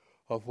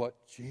of what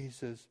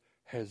Jesus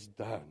has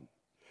done.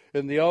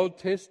 In the Old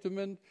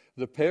Testament,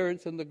 the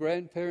parents and the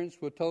grandparents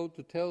were told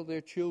to tell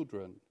their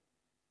children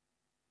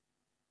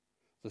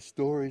the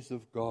stories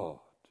of God.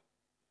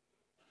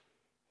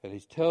 And he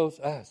tells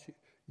us,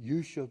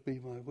 you shall be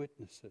my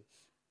witnesses.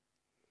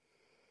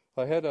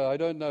 I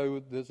don't know,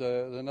 there's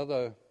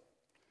another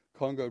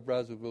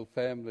Congo-Brazzaville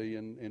family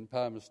in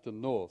Palmerston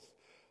North.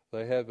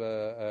 They have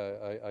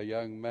a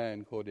young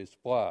man called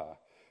Espoir.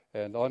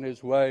 And on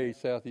his way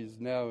south, he's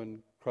now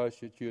in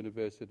Christchurch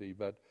University,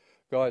 but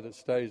a guy that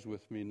stays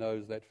with me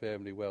knows that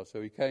family well.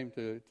 So he came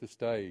to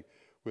stay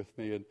with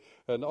me.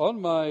 And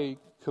on my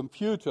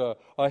computer,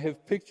 I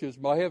have pictures.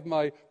 I have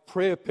my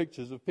prayer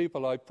pictures of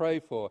people I pray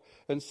for.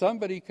 And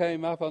somebody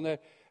came up on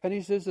that, and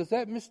he says, is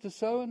that Mr.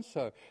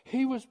 So-and-so?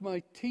 He was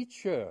my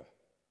teacher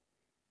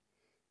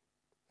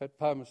at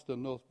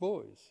Palmerston North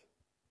Boys.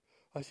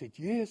 I said,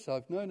 yes,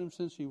 I've known him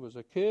since he was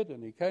a kid,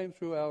 and he came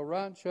through our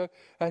rancho,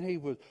 and he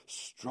was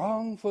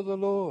strong for the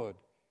Lord.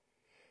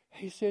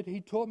 He said,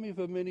 he taught me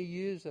for many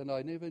years, and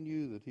I never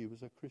knew that he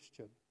was a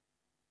Christian.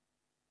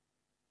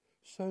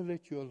 So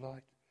let your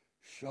light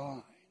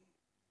shine.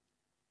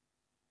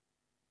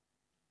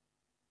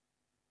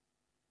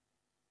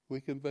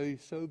 We can be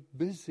so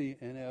busy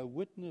in our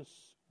witness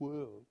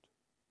world,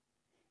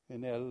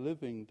 in our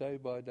living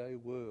day-by-day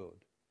world,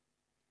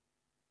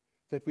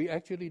 that we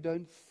actually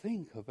don't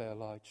think of our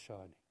light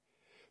shining.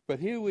 But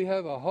here we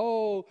have a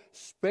whole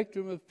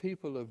spectrum of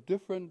people of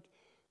different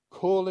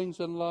callings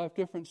in life,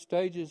 different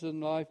stages in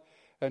life,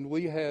 and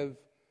we have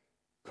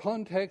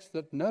contacts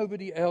that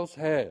nobody else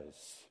has.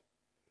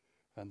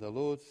 And the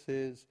Lord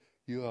says,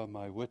 you are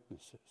my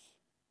witnesses.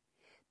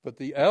 But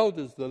the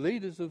elders, the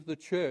leaders of the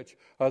church,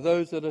 are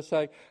those that are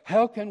saying,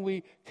 how can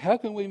we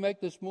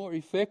make this more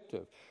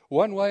effective?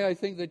 One way I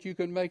think that you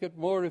can make it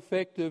more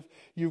effective,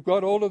 you've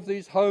got all of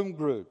these home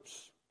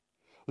groups.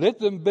 Let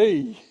them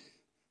be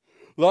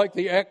like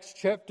the Acts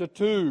chapter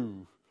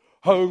 2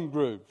 home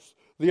groups,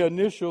 the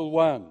initial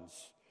ones,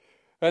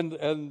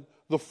 and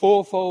the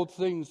fourfold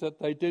things that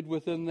they did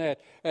within that,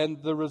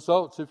 and the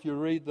results if you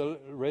read the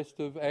rest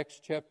of Acts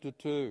chapter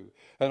 2.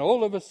 And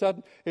all of a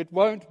sudden, it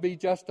won't be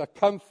just a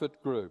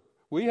comfort group.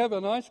 We have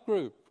a nice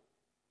group.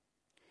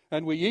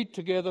 And we eat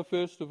together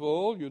first of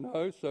all,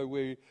 so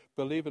we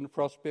believe in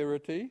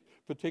prosperity,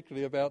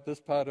 particularly about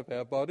this part of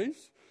our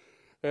bodies.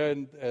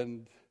 And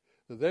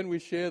then we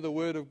share the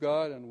word of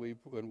God and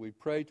we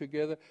pray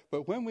together.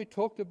 But when we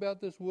talked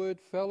about this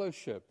word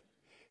fellowship,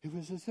 it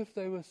was as if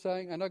they were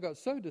saying, and I got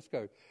so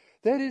discouraged,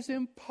 that is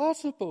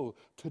impossible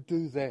to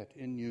do that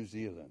in New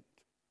Zealand.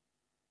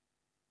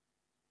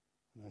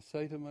 And I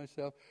say to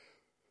myself,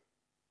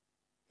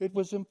 it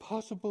was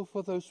impossible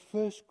for those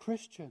first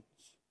Christians.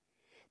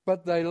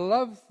 But they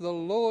loved the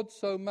Lord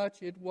so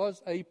much, it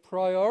was a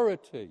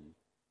priority.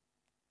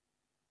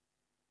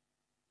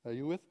 Are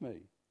you with me?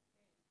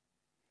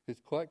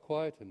 It's quite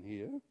quiet in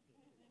here.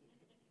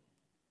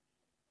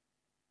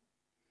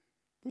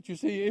 But you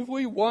see, if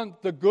we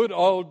want the good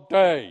old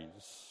days,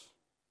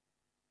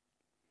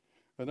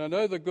 and I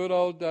know the good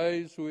old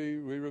days, we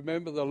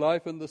remember the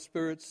Life in the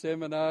Spirit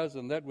seminars,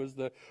 and that was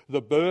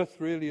the birth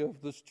really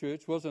of this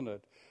church, wasn't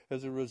it?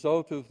 As a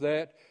result of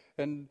that.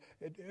 And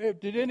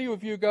did any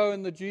of you go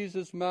in the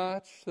Jesus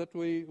March that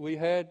we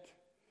had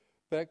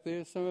back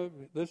there?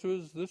 This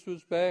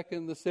was back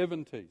in the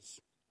 70s.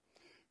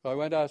 I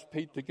won't ask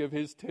Pete to give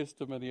his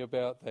testimony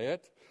about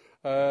that.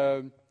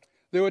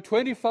 There were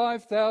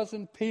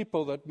 25,000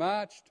 people that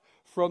marched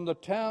from the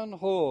town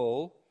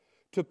hall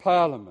to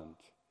Parliament.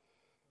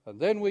 And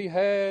then we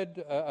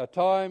had a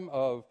time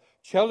of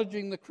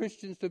challenging the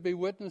Christians to be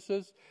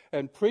witnesses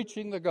and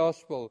preaching the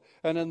gospel.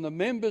 And in the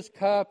members'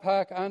 car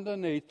park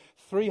underneath,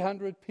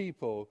 300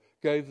 people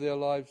gave their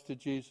lives to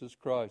Jesus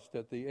Christ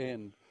at the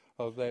end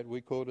of that.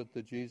 We called it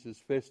the Jesus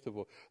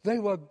Festival. They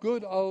were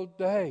good old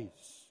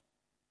days.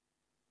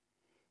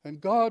 And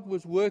God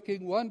was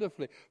working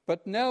wonderfully.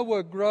 But now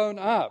we're grown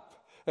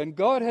up. And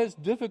God has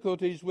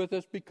difficulties with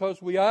us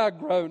because we are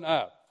grown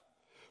up.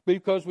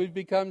 Because we've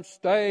become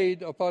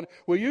stayed upon.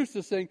 We used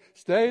to sing,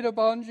 stayed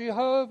upon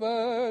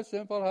Jehovah,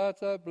 simple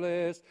hearts are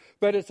blessed.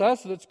 But it's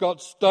us that's got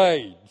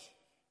stayed.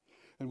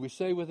 And we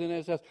say within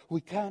ourselves, we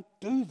can't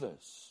do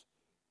this.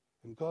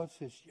 And God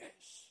says,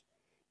 yes.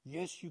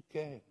 Yes, you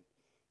can.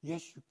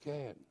 Yes, you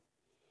can.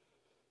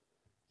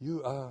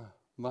 You are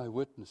my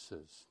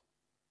witnesses.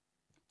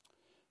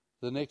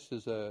 The next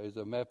is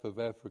a map of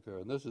Africa,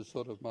 and this is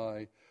sort of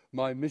my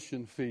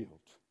mission field.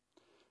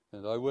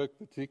 And I work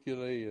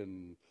particularly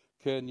in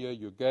Kenya,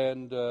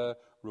 Uganda,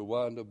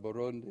 Rwanda,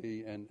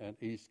 Burundi, and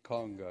East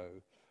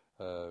Congo.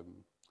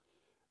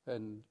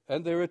 And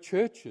there are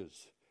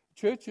churches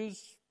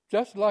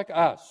just like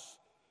us,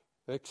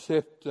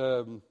 except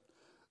some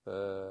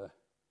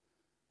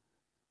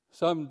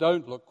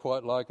don't look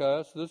quite like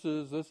us. This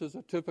is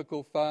a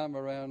typical farm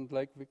around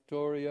Lake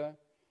Victoria.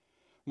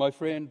 My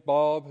friend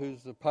Bob,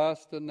 who's the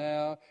pastor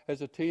now,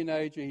 as a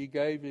teenager, he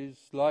gave his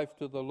life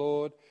to the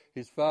Lord.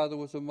 His father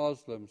was a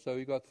Muslim, so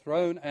he got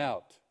thrown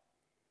out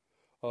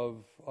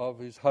of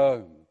his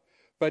home.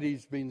 But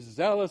he's been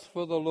zealous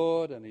for the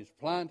Lord, and he's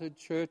planted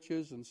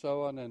churches and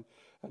so on, and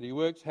he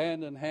works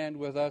hand in hand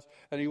with us.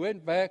 And he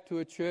went back to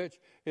a church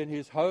in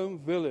his home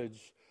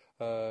village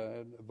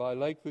by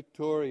Lake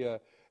Victoria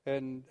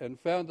and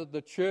found that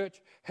the church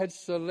had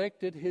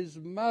selected his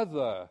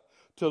mother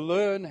to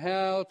learn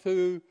how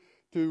to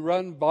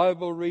run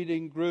Bible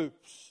reading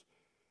groups.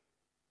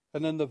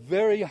 And in the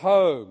very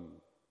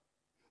home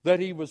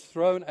that he was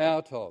thrown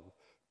out of,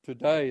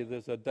 today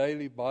there's a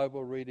daily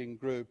Bible reading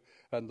group,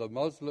 and the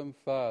Muslim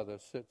father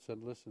sits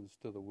and listens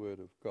to the Word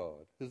of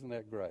God. Isn't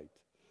that great?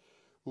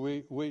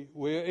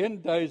 We're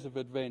in days of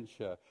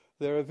adventure.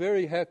 There are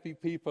very happy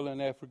people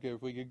in Africa.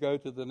 If we could go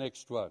to the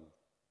next one.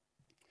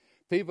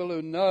 People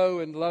who know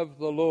and love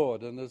the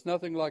Lord, and there's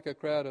nothing like a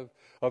crowd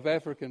of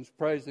Africans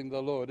praising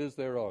the Lord, is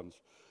there, Ons?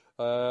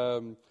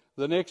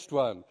 The next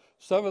one.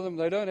 Some of them,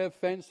 they don't have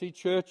fancy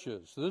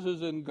churches. This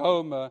is in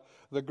Goma.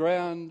 The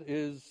ground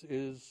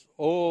is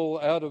all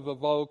out of a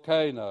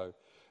volcano.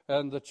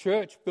 And the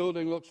church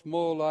building looks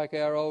more like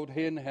our old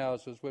hen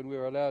houses when we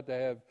were allowed to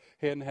have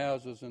hen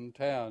houses in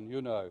town,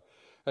 you know.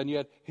 And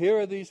yet, here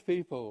are these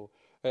people.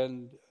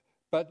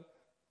 But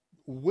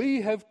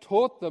we have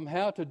taught them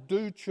how to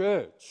do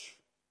church.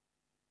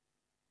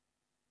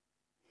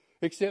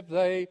 Except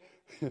they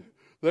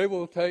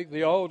will take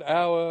the old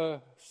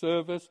hour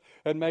service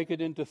and make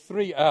it into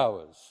 3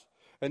 hours.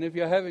 And if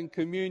you're having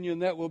communion,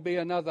 that will be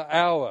another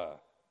hour.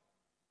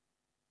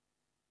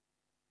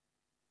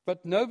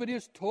 But nobody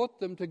has taught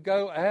them to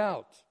go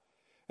out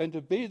and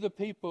to be the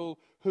people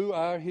who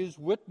are his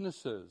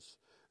witnesses.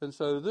 And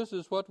so this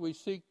is what we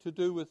seek to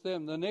do with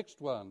them. The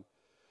next one.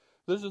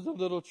 This is the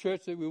little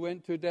church that we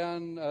went to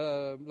down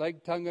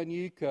Lake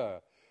Tanganyika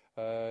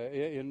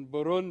in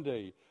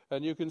Burundi.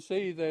 And you can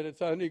see that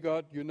it's only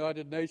got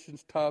United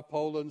Nations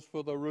tarpaulins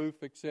for the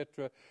roof,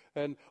 etc.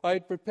 And I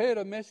had prepared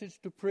a message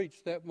to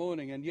preach that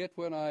morning, and yet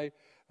when I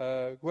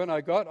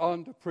got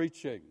on to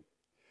preaching,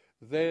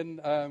 then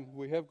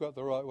we have got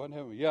the right one,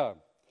 haven't we? Yeah.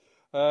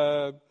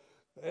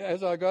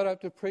 As I got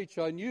up to preach,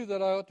 I knew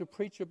that I ought to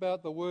preach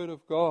about the Word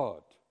of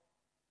God.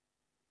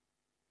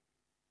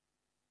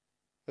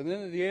 And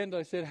then at the end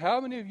I said, how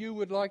many of you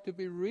would like to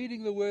be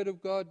reading the Word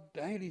of God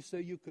daily so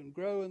you can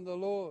grow in the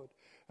Lord?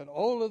 And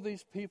all of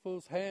these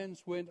people's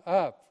hands went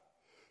up.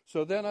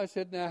 So then I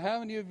said, now how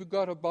many of you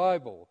got a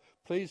Bible?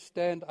 Please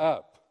stand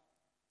up.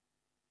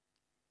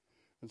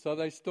 And so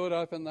they stood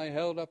up and they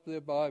held up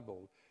their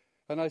Bible.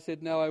 And I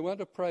said, now I want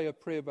to pray a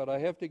prayer, but I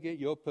have to get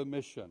your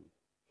permission.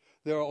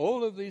 There are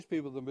all of these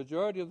people, the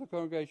majority of the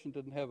congregation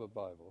didn't have a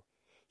Bible.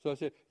 So I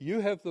said,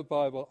 you have the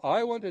Bible.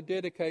 I want to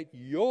dedicate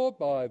your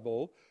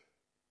Bible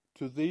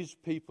to these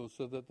people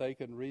so that they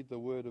can read the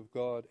Word of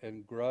God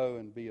and grow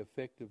and be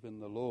effective in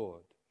the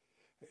Lord.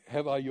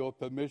 Have I your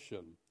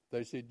permission?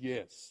 They said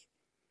yes.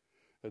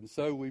 And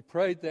so we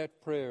prayed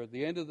that prayer. At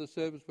the end of the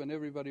service, when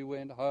everybody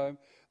went home,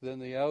 then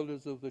the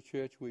elders of the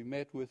church, we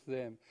met with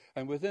them.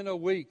 And within a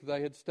week,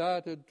 they had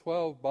started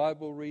 12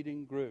 Bible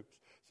reading groups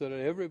so that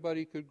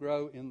everybody could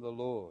grow in the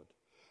Lord.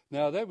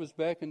 Now, that was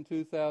back in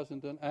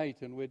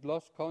 2008, and we'd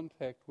lost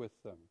contact with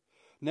them.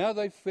 Now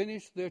they've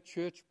finished their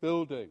church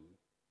building.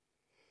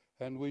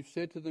 And we've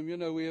said to them,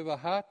 we have a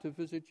heart to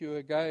visit you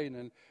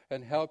again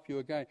and help you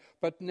again.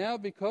 But now,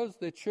 because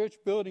their church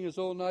building is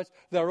all nice,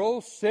 they're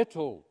all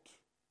settled.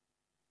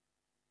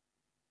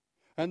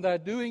 And they're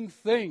doing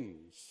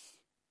things.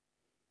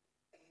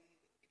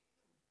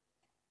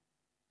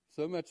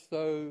 So much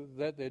so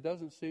that there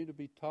doesn't seem to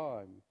be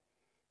time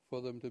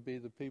for them to be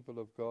the people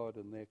of God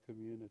in their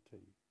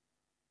community.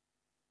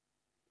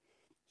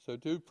 So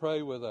do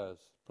pray with us.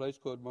 A place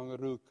called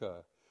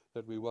Mongaruka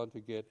that we want to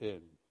get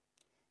in.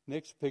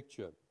 Next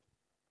picture.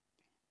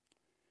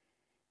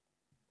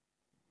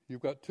 You've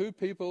got two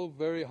people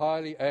very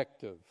highly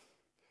active.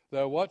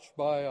 They're watched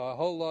by a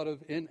whole lot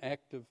of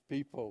inactive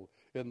people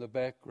in the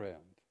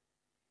background.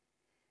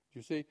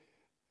 You see,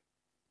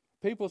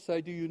 people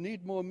say, do you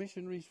need more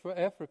missionaries for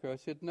Africa? I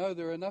said, no,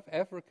 there are enough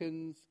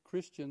African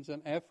Christians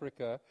in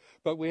Africa,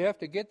 but we have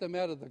to get them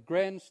out of the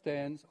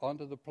grandstands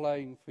onto the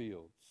playing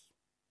fields.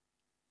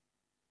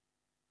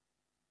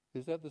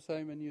 Is that the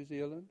same in New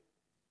Zealand?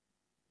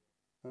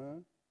 Huh?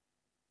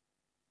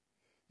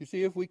 You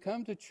see, if we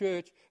come to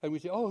church and we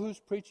say, oh, who's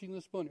preaching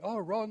this morning? Oh,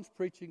 Ron's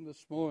preaching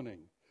this morning.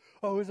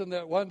 Oh, isn't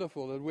that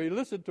wonderful? And we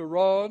listen to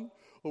Ron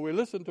or we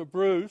listen to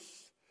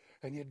Bruce,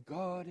 and yet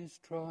God is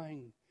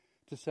trying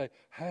to say,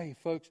 hey,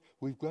 folks,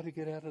 we've got to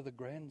get out of the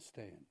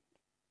grandstand.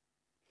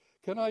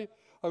 I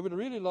would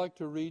really like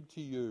to read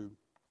to you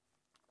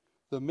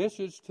the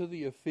message to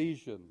the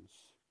Ephesians.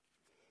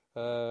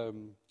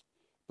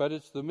 But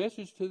it's the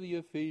message to the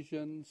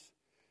Ephesians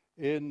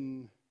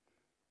in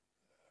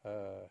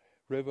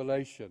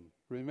Revelation.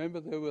 Remember,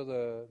 there were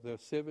the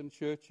 7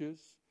 churches.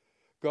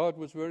 God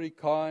was very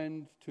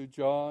kind to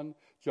John.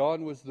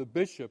 John was the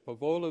bishop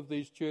of all of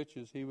these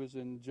churches. He was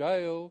in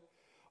jail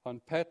on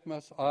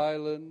Patmos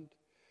Island,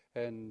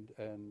 and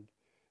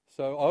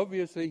so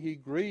obviously he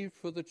grieved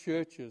for the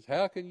churches.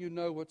 How can you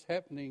know what's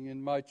happening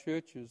in my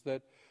churches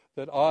that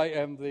I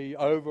am the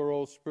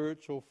overall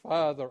spiritual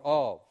father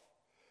of?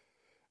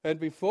 And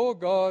before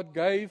God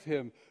gave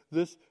him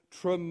this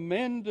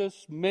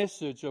tremendous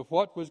message of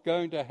what was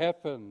going to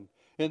happen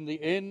in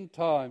the end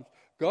times,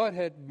 God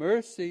had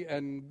mercy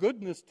and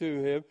goodness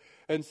to him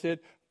and said,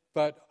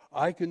 but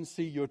I can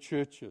see your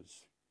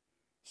churches.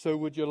 So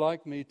would you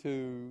like me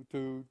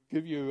to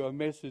give you a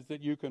message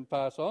that you can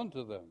pass on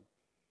to them?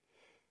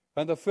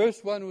 And the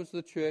first one was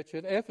the church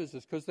at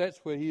Ephesus, because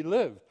that's where he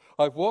lived.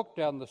 I've walked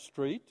down the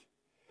street.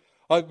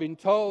 I've been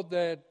told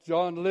that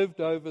John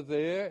lived over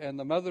there and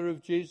the mother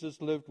of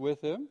Jesus lived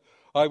with him.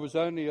 I was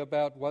only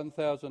about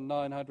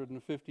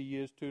 1,950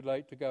 years too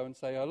late to go and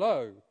say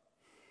hello.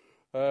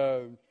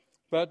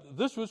 But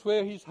this was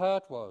where his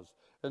heart was.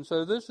 And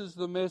so this is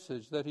the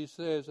message that he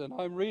says, and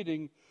I'm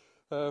reading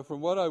from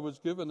what I was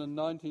given in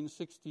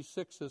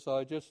 1966 as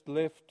I just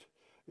left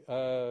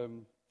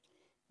in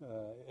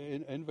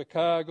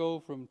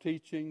Invercargill from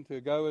teaching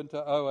to go into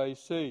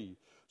OAC.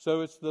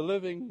 So it's the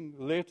living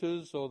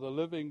letters or the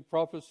living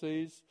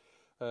prophecies,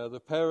 the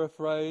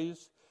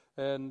paraphrase,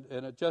 and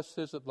it just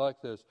says it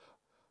like this.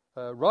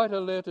 Write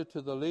a letter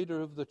to the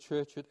leader of the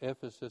church at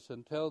Ephesus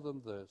and tell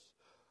them this.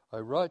 I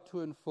write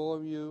to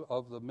inform you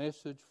of the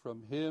message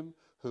from him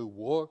who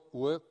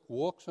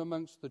walks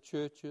amongst the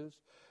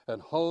churches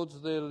and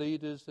holds their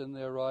leaders in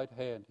their right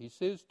hand. He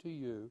says to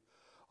you,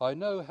 I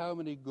know how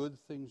many good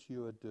things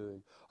you are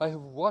doing. I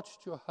have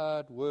watched your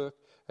hard work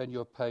and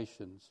your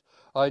patience.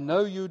 I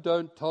know you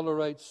don't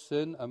tolerate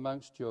sin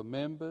amongst your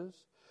members,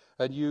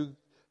 and you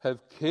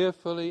have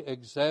carefully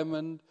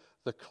examined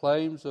the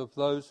claims of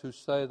those who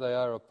say they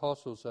are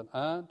apostles and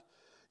aren't.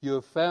 You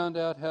have found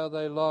out how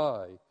they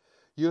lie.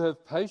 You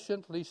have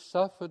patiently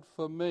suffered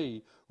for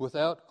me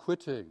without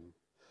quitting.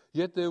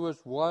 Yet there was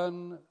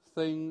one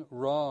thing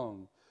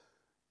wrong.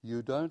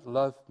 You don't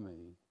love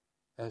me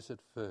as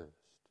at first.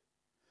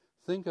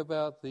 Think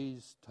about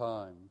these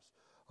times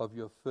of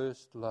your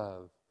first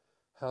love,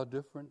 how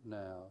different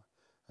now,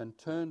 and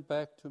turn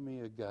back to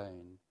me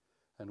again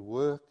and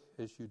work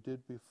as you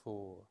did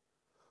before,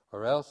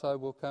 or else I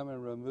will come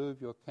and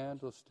remove your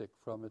candlestick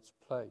from its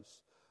place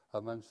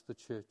amongst the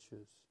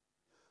churches.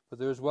 But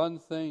there is one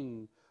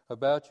thing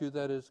about you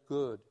that is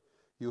good.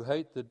 You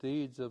hate the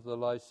deeds of the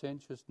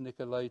licentious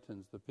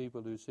Nicolaitans, the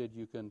people who said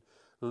you can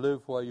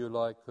live while you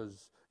like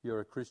because you're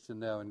a Christian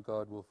now and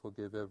God will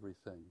forgive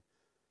everything.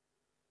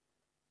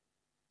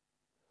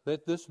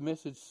 Let this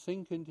message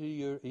sink into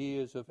your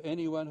ears of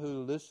anyone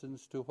who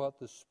listens to what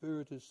the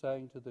Spirit is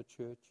saying to the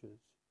churches.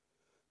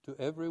 To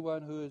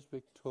everyone who is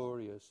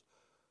victorious,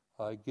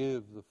 I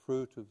give the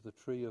fruit of the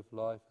tree of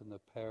life in the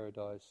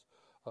paradise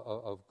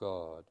of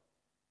God.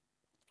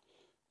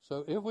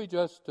 So if we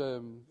just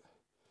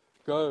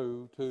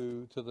go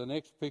to the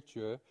next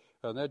picture,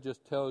 and that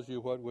just tells you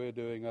what we're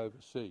doing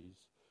overseas.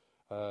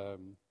 That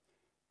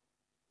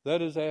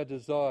is our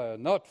desire,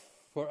 not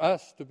for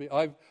us to be.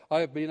 I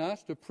have been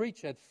asked to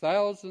preach at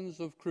thousands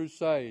of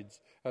crusades,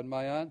 and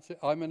my answer,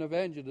 I'm an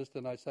evangelist,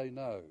 and I say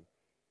no,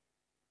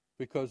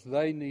 because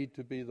they need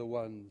to be the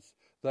ones.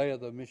 They are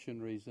the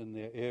missionaries in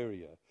their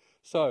area.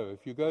 So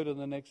if you go to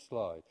the next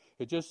slide,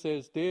 it just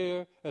says,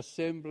 Dear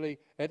Assembly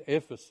at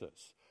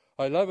Ephesus.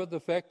 I love it, the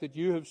fact that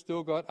you have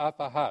still got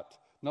Upper Hutt,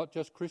 not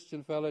just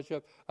Christian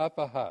Fellowship,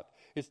 Upper Hutt.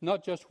 It's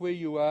not just where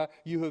you are,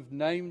 you have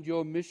named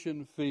your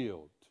mission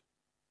field.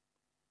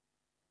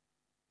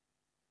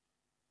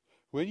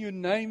 When you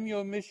name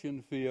your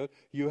mission field,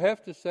 you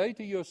have to say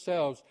to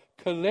yourselves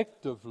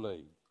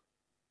collectively,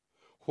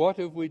 what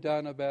have we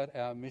done about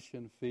our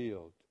mission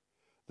field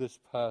this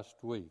past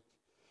week?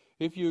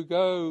 If you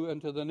go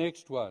into the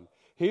next one,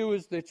 here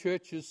was the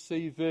church's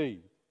CV.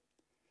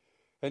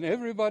 And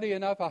everybody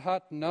in Upper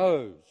Hutt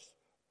knows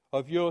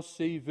of your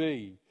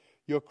CV,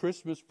 your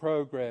Christmas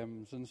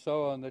programs and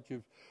so on that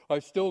I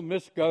still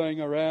miss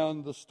going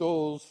around the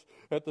stalls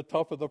at the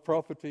top of the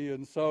property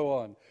and so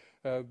on.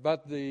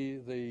 But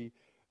in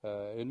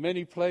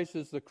many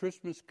places the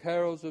Christmas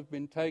carols have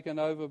been taken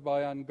over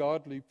by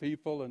ungodly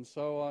people and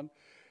so on.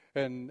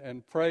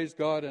 And praise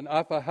God, in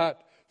Upper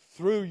Hutt,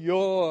 through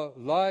your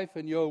life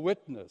and your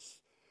witness,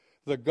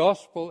 the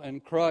gospel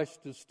and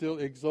Christ is still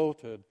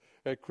exalted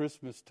at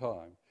Christmas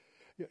time.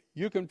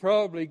 You can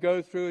probably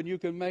go through and you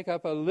can make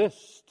up a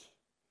list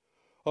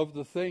of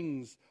the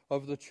things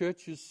of the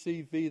church's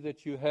CV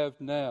that you have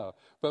now.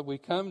 But we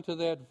come to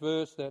that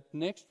verse, that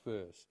next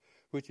verse,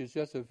 which is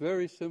just a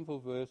very simple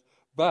verse.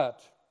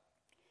 But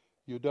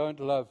you don't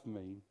love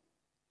me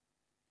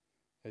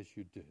as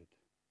you did.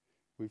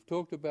 We've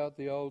talked about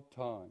the old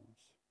times.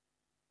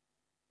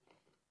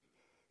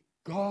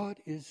 God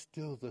is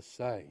still the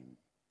same.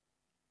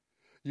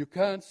 You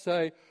can't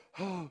say,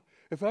 oh,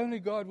 if only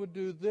God would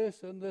do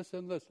this and this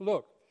and this.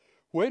 Look,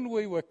 when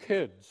we were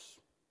kids,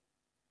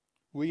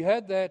 we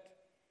had that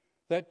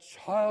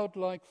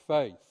childlike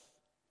faith.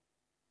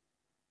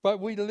 But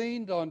we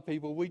leaned on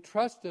people. We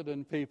trusted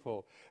in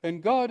people.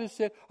 And God has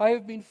said, I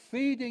have been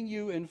feeding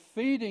you and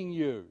feeding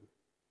you.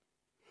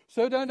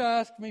 So don't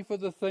ask me for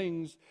the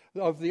things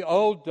of the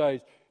old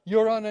days.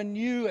 You're on a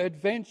new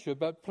adventure,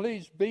 but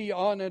please be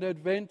on an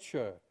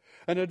adventure.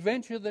 An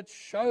adventure that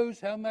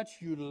shows how much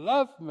you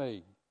love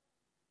me.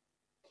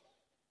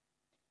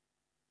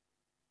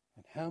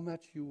 And how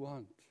much you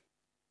want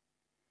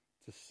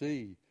to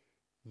see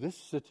this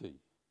city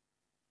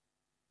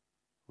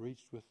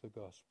reached with the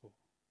gospel.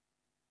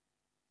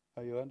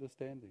 Are you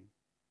understanding?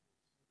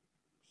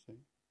 See?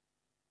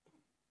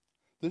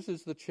 This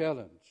is the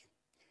challenge.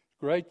 It's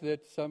great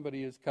that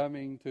somebody is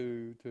coming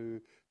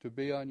to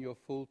be on your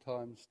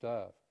full-time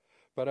staff.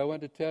 But I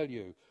want to tell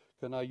you,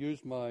 can I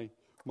use my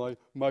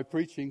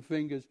preaching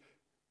fingers?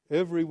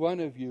 Every one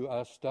of you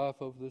are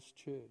staff of this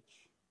church.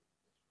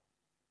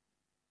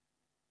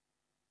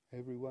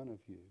 Every one of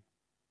you.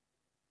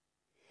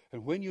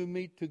 And when you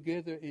meet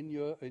together in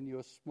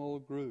your small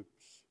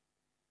groups,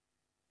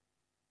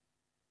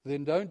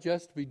 then don't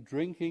just be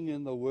drinking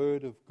in the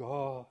Word of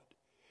God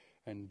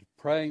and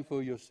praying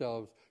for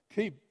yourselves.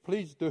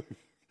 Please do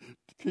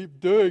keep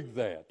doing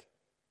that.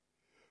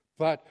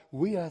 But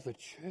we are the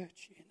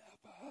church in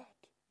our heart.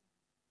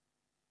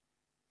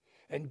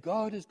 And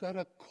God has got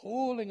a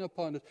calling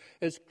upon us,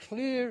 as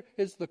clear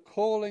as the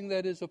calling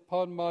that is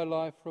upon my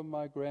life from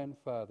my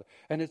grandfather.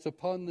 And it's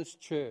upon this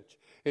church.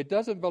 It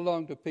doesn't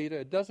belong to Peter.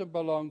 It doesn't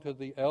belong to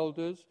the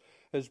elders.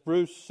 As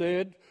Bruce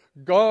said,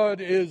 God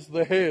is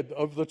the head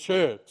of the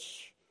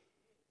church.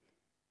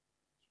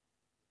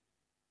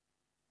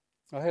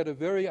 I had a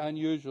very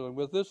unusual, and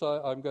with this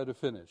I'm going to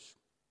finish.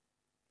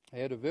 I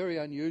had a very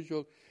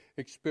unusual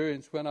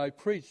experience when I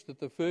preached at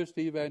the First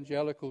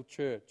Evangelical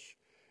Church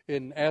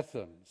in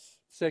Athens,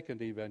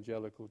 Second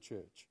Evangelical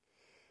Church.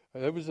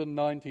 That was in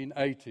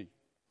 1980.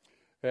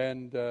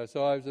 And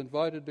so I was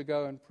invited to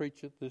go and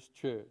preach at this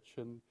church.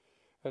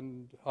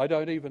 And I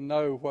don't even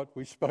know what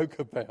we spoke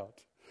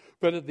about.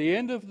 But at the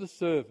end of the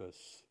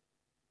service,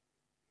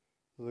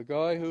 the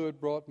guy who had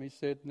brought me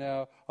said,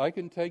 now, I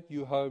can take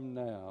you home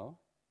now,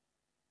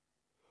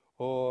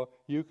 or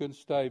you can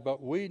stay,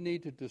 but we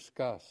need to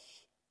discuss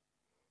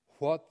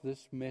what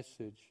this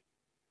message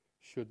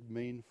should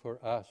mean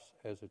for us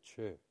as a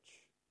church.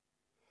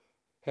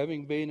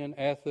 Having been in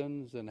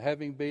Athens and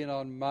having been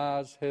on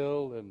Mars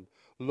Hill and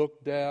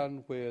looked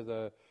down where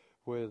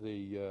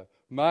the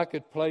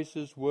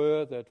marketplaces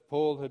were that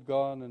Paul had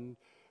gone, and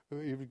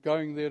he was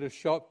going there to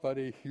shop, but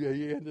he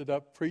ended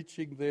up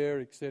preaching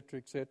there, etc.,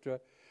 etc.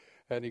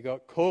 And he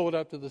got called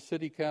up to the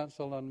city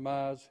council on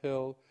Mars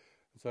Hill.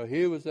 So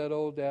here was that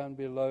all down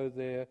below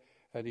there,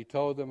 and he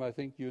told them, I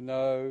think you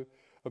know,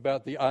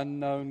 about the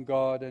unknown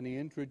God, and he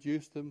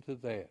introduced them to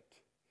that.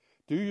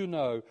 Do you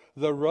know,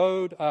 the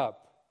road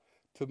up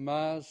to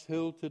Mars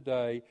Hill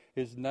today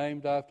is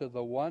named after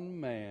the one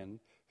man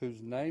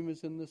whose name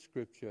is in the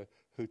Scripture,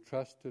 who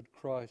trusted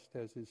Christ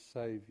as his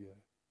Savior.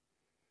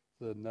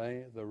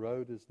 The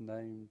road is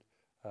named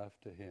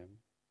after him.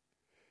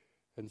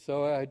 And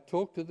so I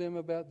talked to them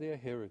about their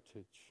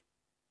heritage.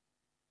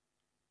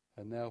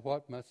 And now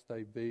what must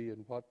they be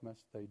and what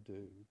must they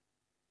do?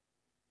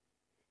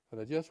 And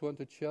I just want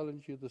to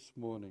challenge you this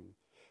morning.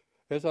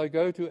 As I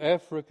go to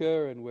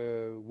Africa and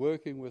we're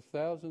working with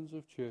thousands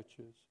of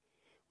churches,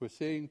 we're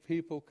seeing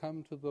people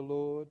come to the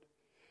Lord,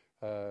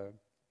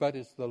 but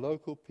it's the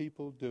local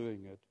people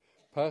doing it.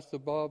 Pastor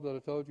Bob, that I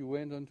told you,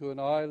 went onto an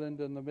island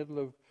in the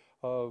middle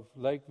of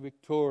Lake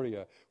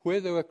Victoria, where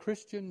there were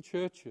Christian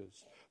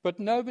churches, but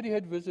nobody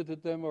had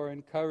visited them or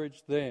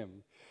encouraged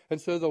them. And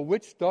so the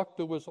witch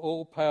doctor was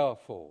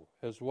all-powerful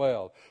as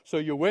well. So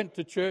you went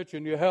to church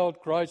and you held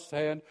Christ's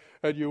hand,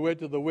 and you went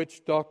to the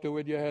witch doctor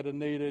when you had a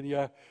need, and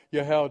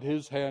you held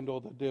his hand or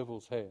the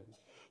devil's hand.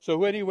 So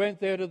when he went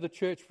there to the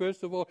church,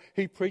 first of all,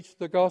 he preached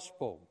the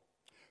gospel.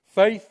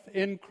 Faith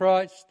in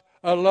Christ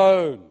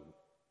alone.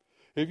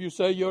 If you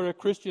say you're a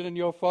Christian and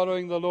you're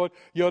following the Lord,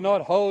 you're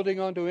not holding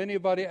on to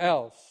anybody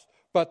else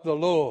but the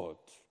Lord.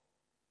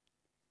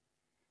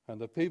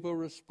 And the people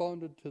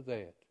responded to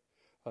that.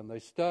 And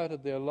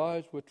their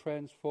lives were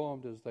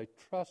transformed as they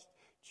trust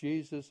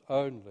Jesus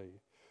only.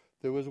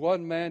 There was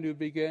one man who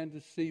began to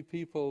see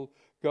people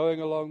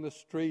going along the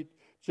street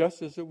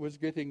just as it was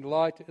getting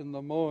light in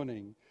the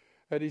morning.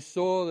 And he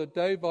saw that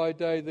day by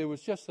day there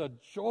was just a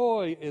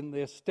joy in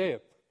their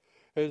step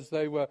as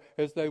they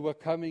were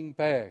coming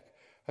back.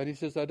 And he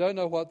says, I don't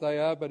know what they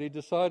are, but he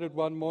decided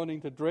one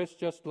morning to dress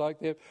just like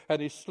them,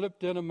 and he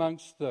slipped in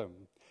amongst them.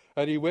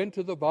 And he went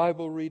to the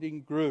Bible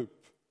reading group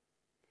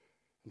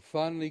and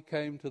finally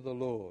came to the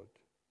Lord.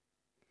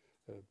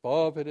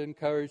 Bob had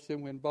encouraged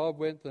him. When Bob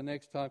went the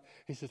next time,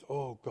 he says,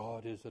 "Oh,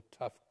 God is a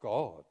tough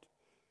God."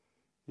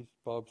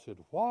 Bob said,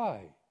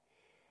 "Why?"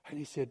 And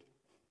he said,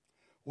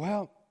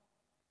 "Well,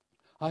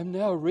 I'm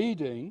now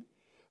reading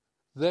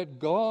that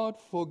God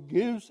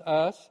forgives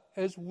us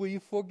as we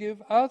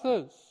forgive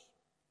others."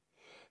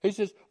 He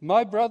says,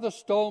 "My brother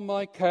stole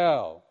my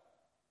cow.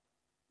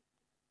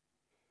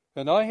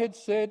 And I had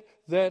said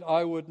that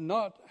I would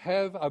not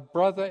have a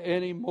brother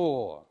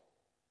anymore.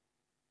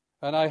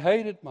 And I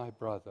hated my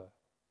brother.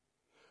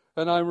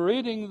 And I'm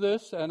reading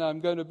this, and I'm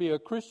going to be a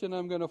Christian.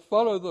 I'm going to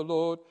follow the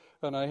Lord."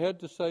 And I had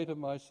to say to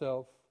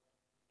myself,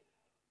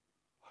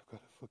 I've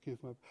got to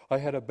forgive my... I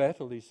had a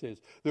battle, he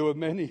says. There were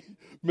many,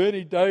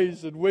 many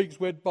days and weeks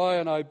went by,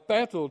 and I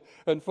battled.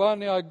 And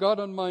finally I got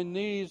on my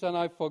knees, and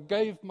I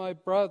forgave my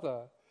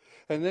brother.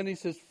 And then he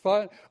says,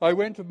 I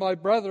went to my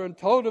brother and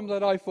told him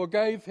that I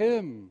forgave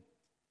him.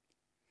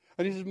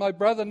 And he says, my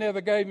brother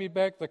never gave me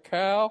back the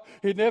cow.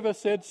 He never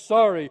said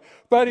sorry.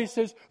 But he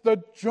says,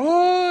 the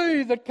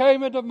joy that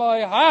came into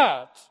my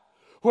heart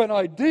when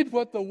I did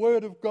what the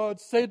Word of God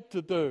said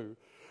to do.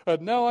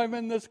 And now I'm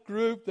in this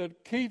group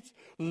that keeps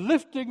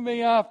lifting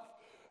me up.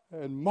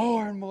 And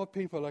more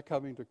people are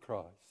coming to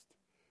Christ.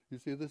 You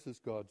see, this is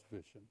God's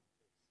vision.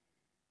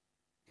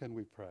 Can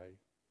we pray?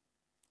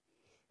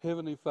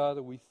 Heavenly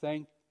Father, we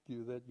thank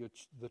you that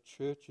the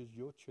church is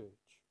your church.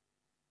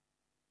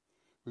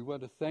 We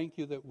want to thank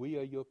you that we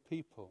are your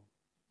people.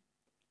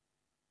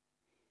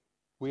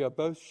 We are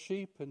both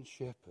sheep and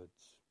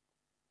shepherds.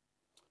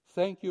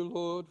 Thank you,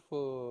 Lord,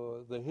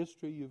 for the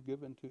history you've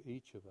given to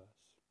each of us.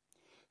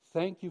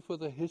 Thank you for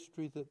the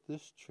history that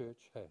this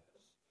church has.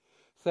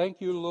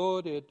 Thank you,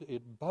 Lord,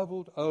 it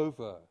bubbled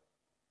over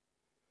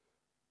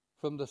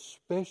from the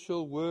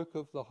special work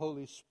of the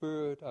Holy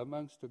Spirit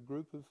amongst a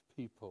group of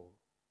people.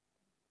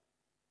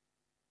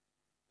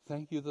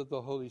 Thank you that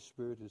the Holy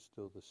Spirit is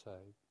still the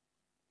same.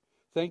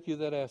 Thank you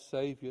that our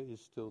Savior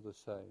is still the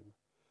same.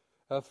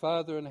 Our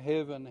Father in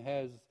heaven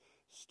has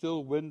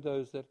still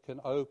windows that can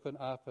open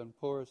up and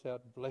pour us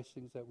out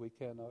blessings that we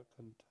cannot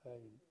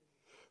contain.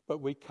 But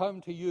we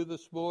come to you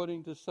this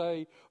morning to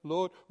say,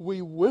 Lord,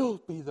 we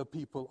will be the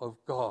people of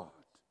God.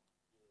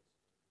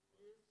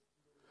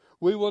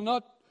 We will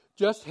not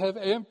just have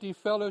empty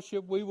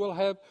fellowship. We will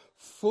have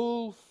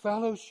full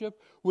fellowship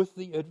with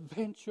the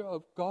adventure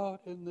of God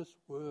in this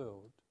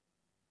world.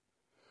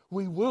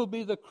 We will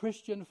be the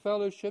Christian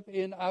fellowship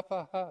in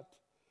Upper Hutt.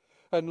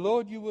 And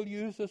Lord, you will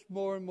use us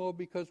more and more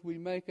because we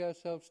make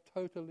ourselves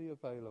totally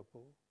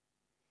available.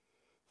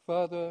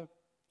 Father,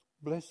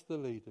 bless the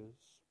leaders.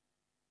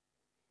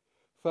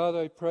 Father,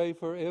 I pray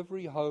for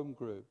every home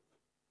group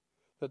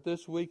that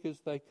this week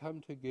as they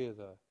come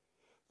together,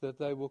 that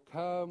they will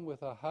come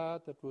with a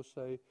heart that will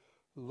say,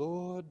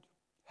 Lord,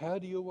 how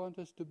do you want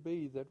us to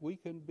be? That we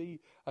can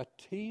be a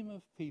team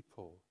of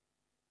people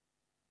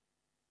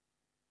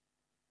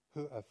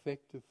who are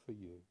effective for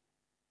you.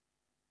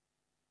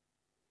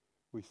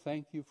 We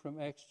thank you from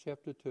Acts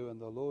chapter 2,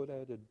 and the Lord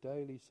added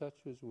daily such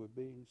as were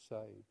being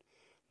saved.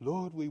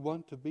 Lord, we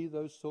want to be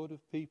those sort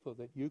of people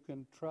that you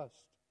can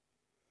trust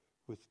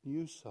with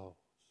new souls.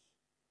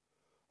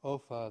 Oh,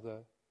 Father,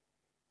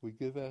 we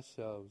give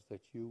ourselves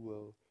that you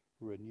will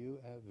renew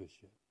our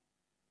vision.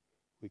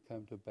 We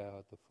come to bow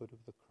at the foot of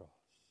the cross,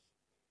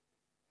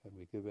 and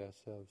we give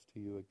ourselves to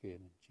you again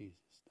in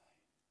Jesus'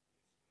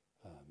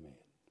 name. Amen.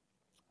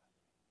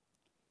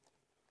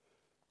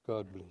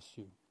 God bless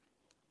you.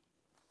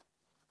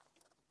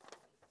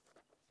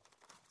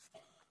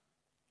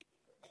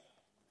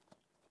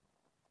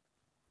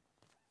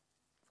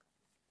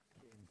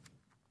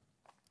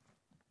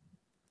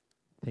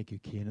 Thank you,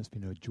 Ken. It's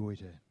been a joy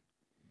to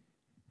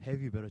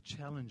have you, but a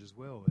challenge as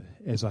well,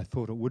 as I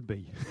thought it would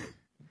be.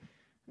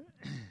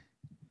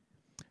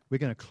 We're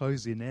going to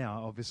close there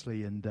now,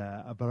 obviously, and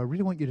but I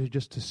really want you to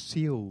just to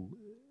seal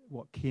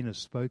what Ken has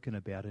spoken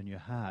about in your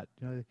heart.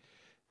 You know,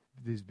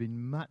 there's been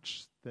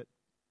much that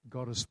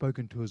God has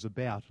spoken to us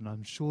about, and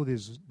I'm sure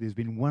there's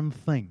been one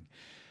thing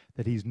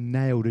that He's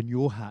nailed in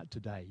your heart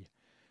today,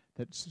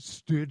 that's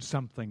stirred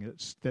something,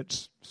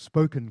 that's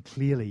spoken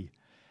clearly.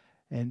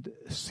 And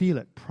seal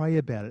it, pray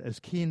about it.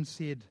 As Ken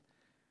said,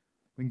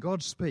 when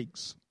God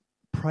speaks,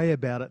 pray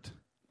about it,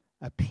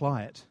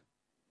 apply it,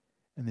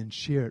 and then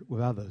share it with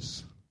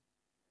others.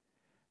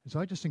 And so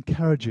I just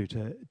encourage you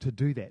to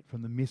do that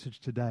from the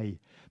message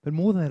today. But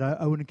more than that,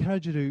 I would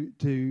encourage you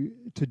to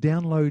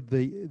download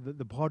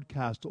the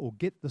podcast or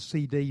get the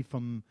CD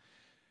from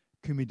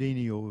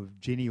Kumidini or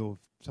Jenny or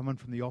someone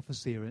from the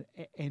office there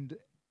and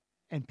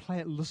play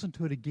it, listen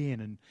to it again,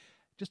 and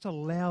just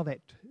allow that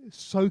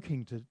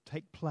soaking to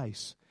take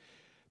place,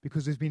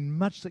 because there's been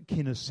much that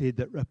Ken has said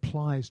that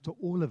applies to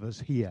all of us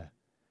here.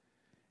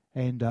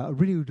 And I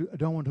really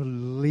don't want to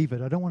leave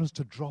it. I don't want us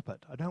to drop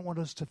it. I don't want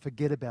us to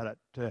forget about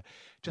it,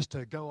 just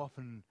to go off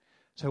and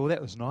say, well,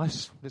 that was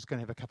nice, let's go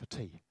and have a cup of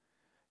tea.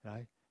 You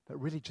know?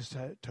 But really just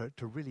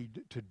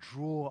to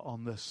draw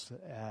on this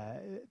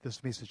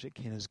message that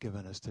Ken has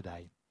given us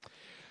today.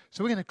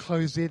 So we're going to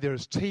close there. There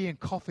is tea and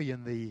coffee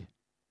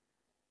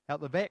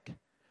out the back.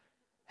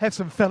 Have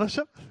some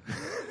fellowship.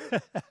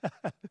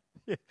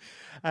 Yeah.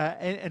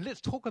 And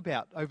let's talk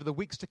about, over the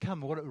weeks to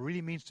come, what it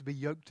really means to be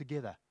yoked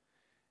together.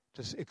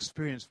 To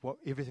experience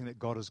everything that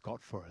God has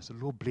got for us. The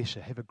Lord bless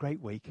you. Have a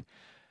great week.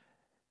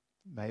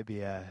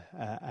 Maybe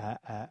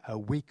a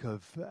week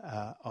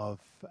of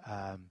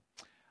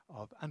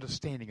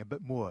understanding a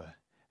bit more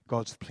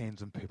God's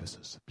plans and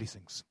purposes.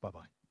 Blessings.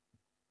 Bye-bye.